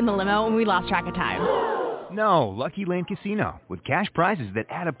lucky in the limo and we lost track of time. No, Lucky Land Casino, with cash prizes that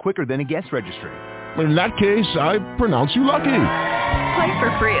add up quicker than a guest registry. In that case, I pronounce you lucky. Play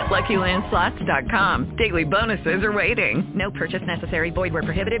for free at LuckyLandSlots.com. Daily bonuses are waiting. No purchase necessary. Void where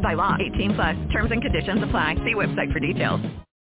prohibited by law. 18+. Terms and conditions apply. See website for details.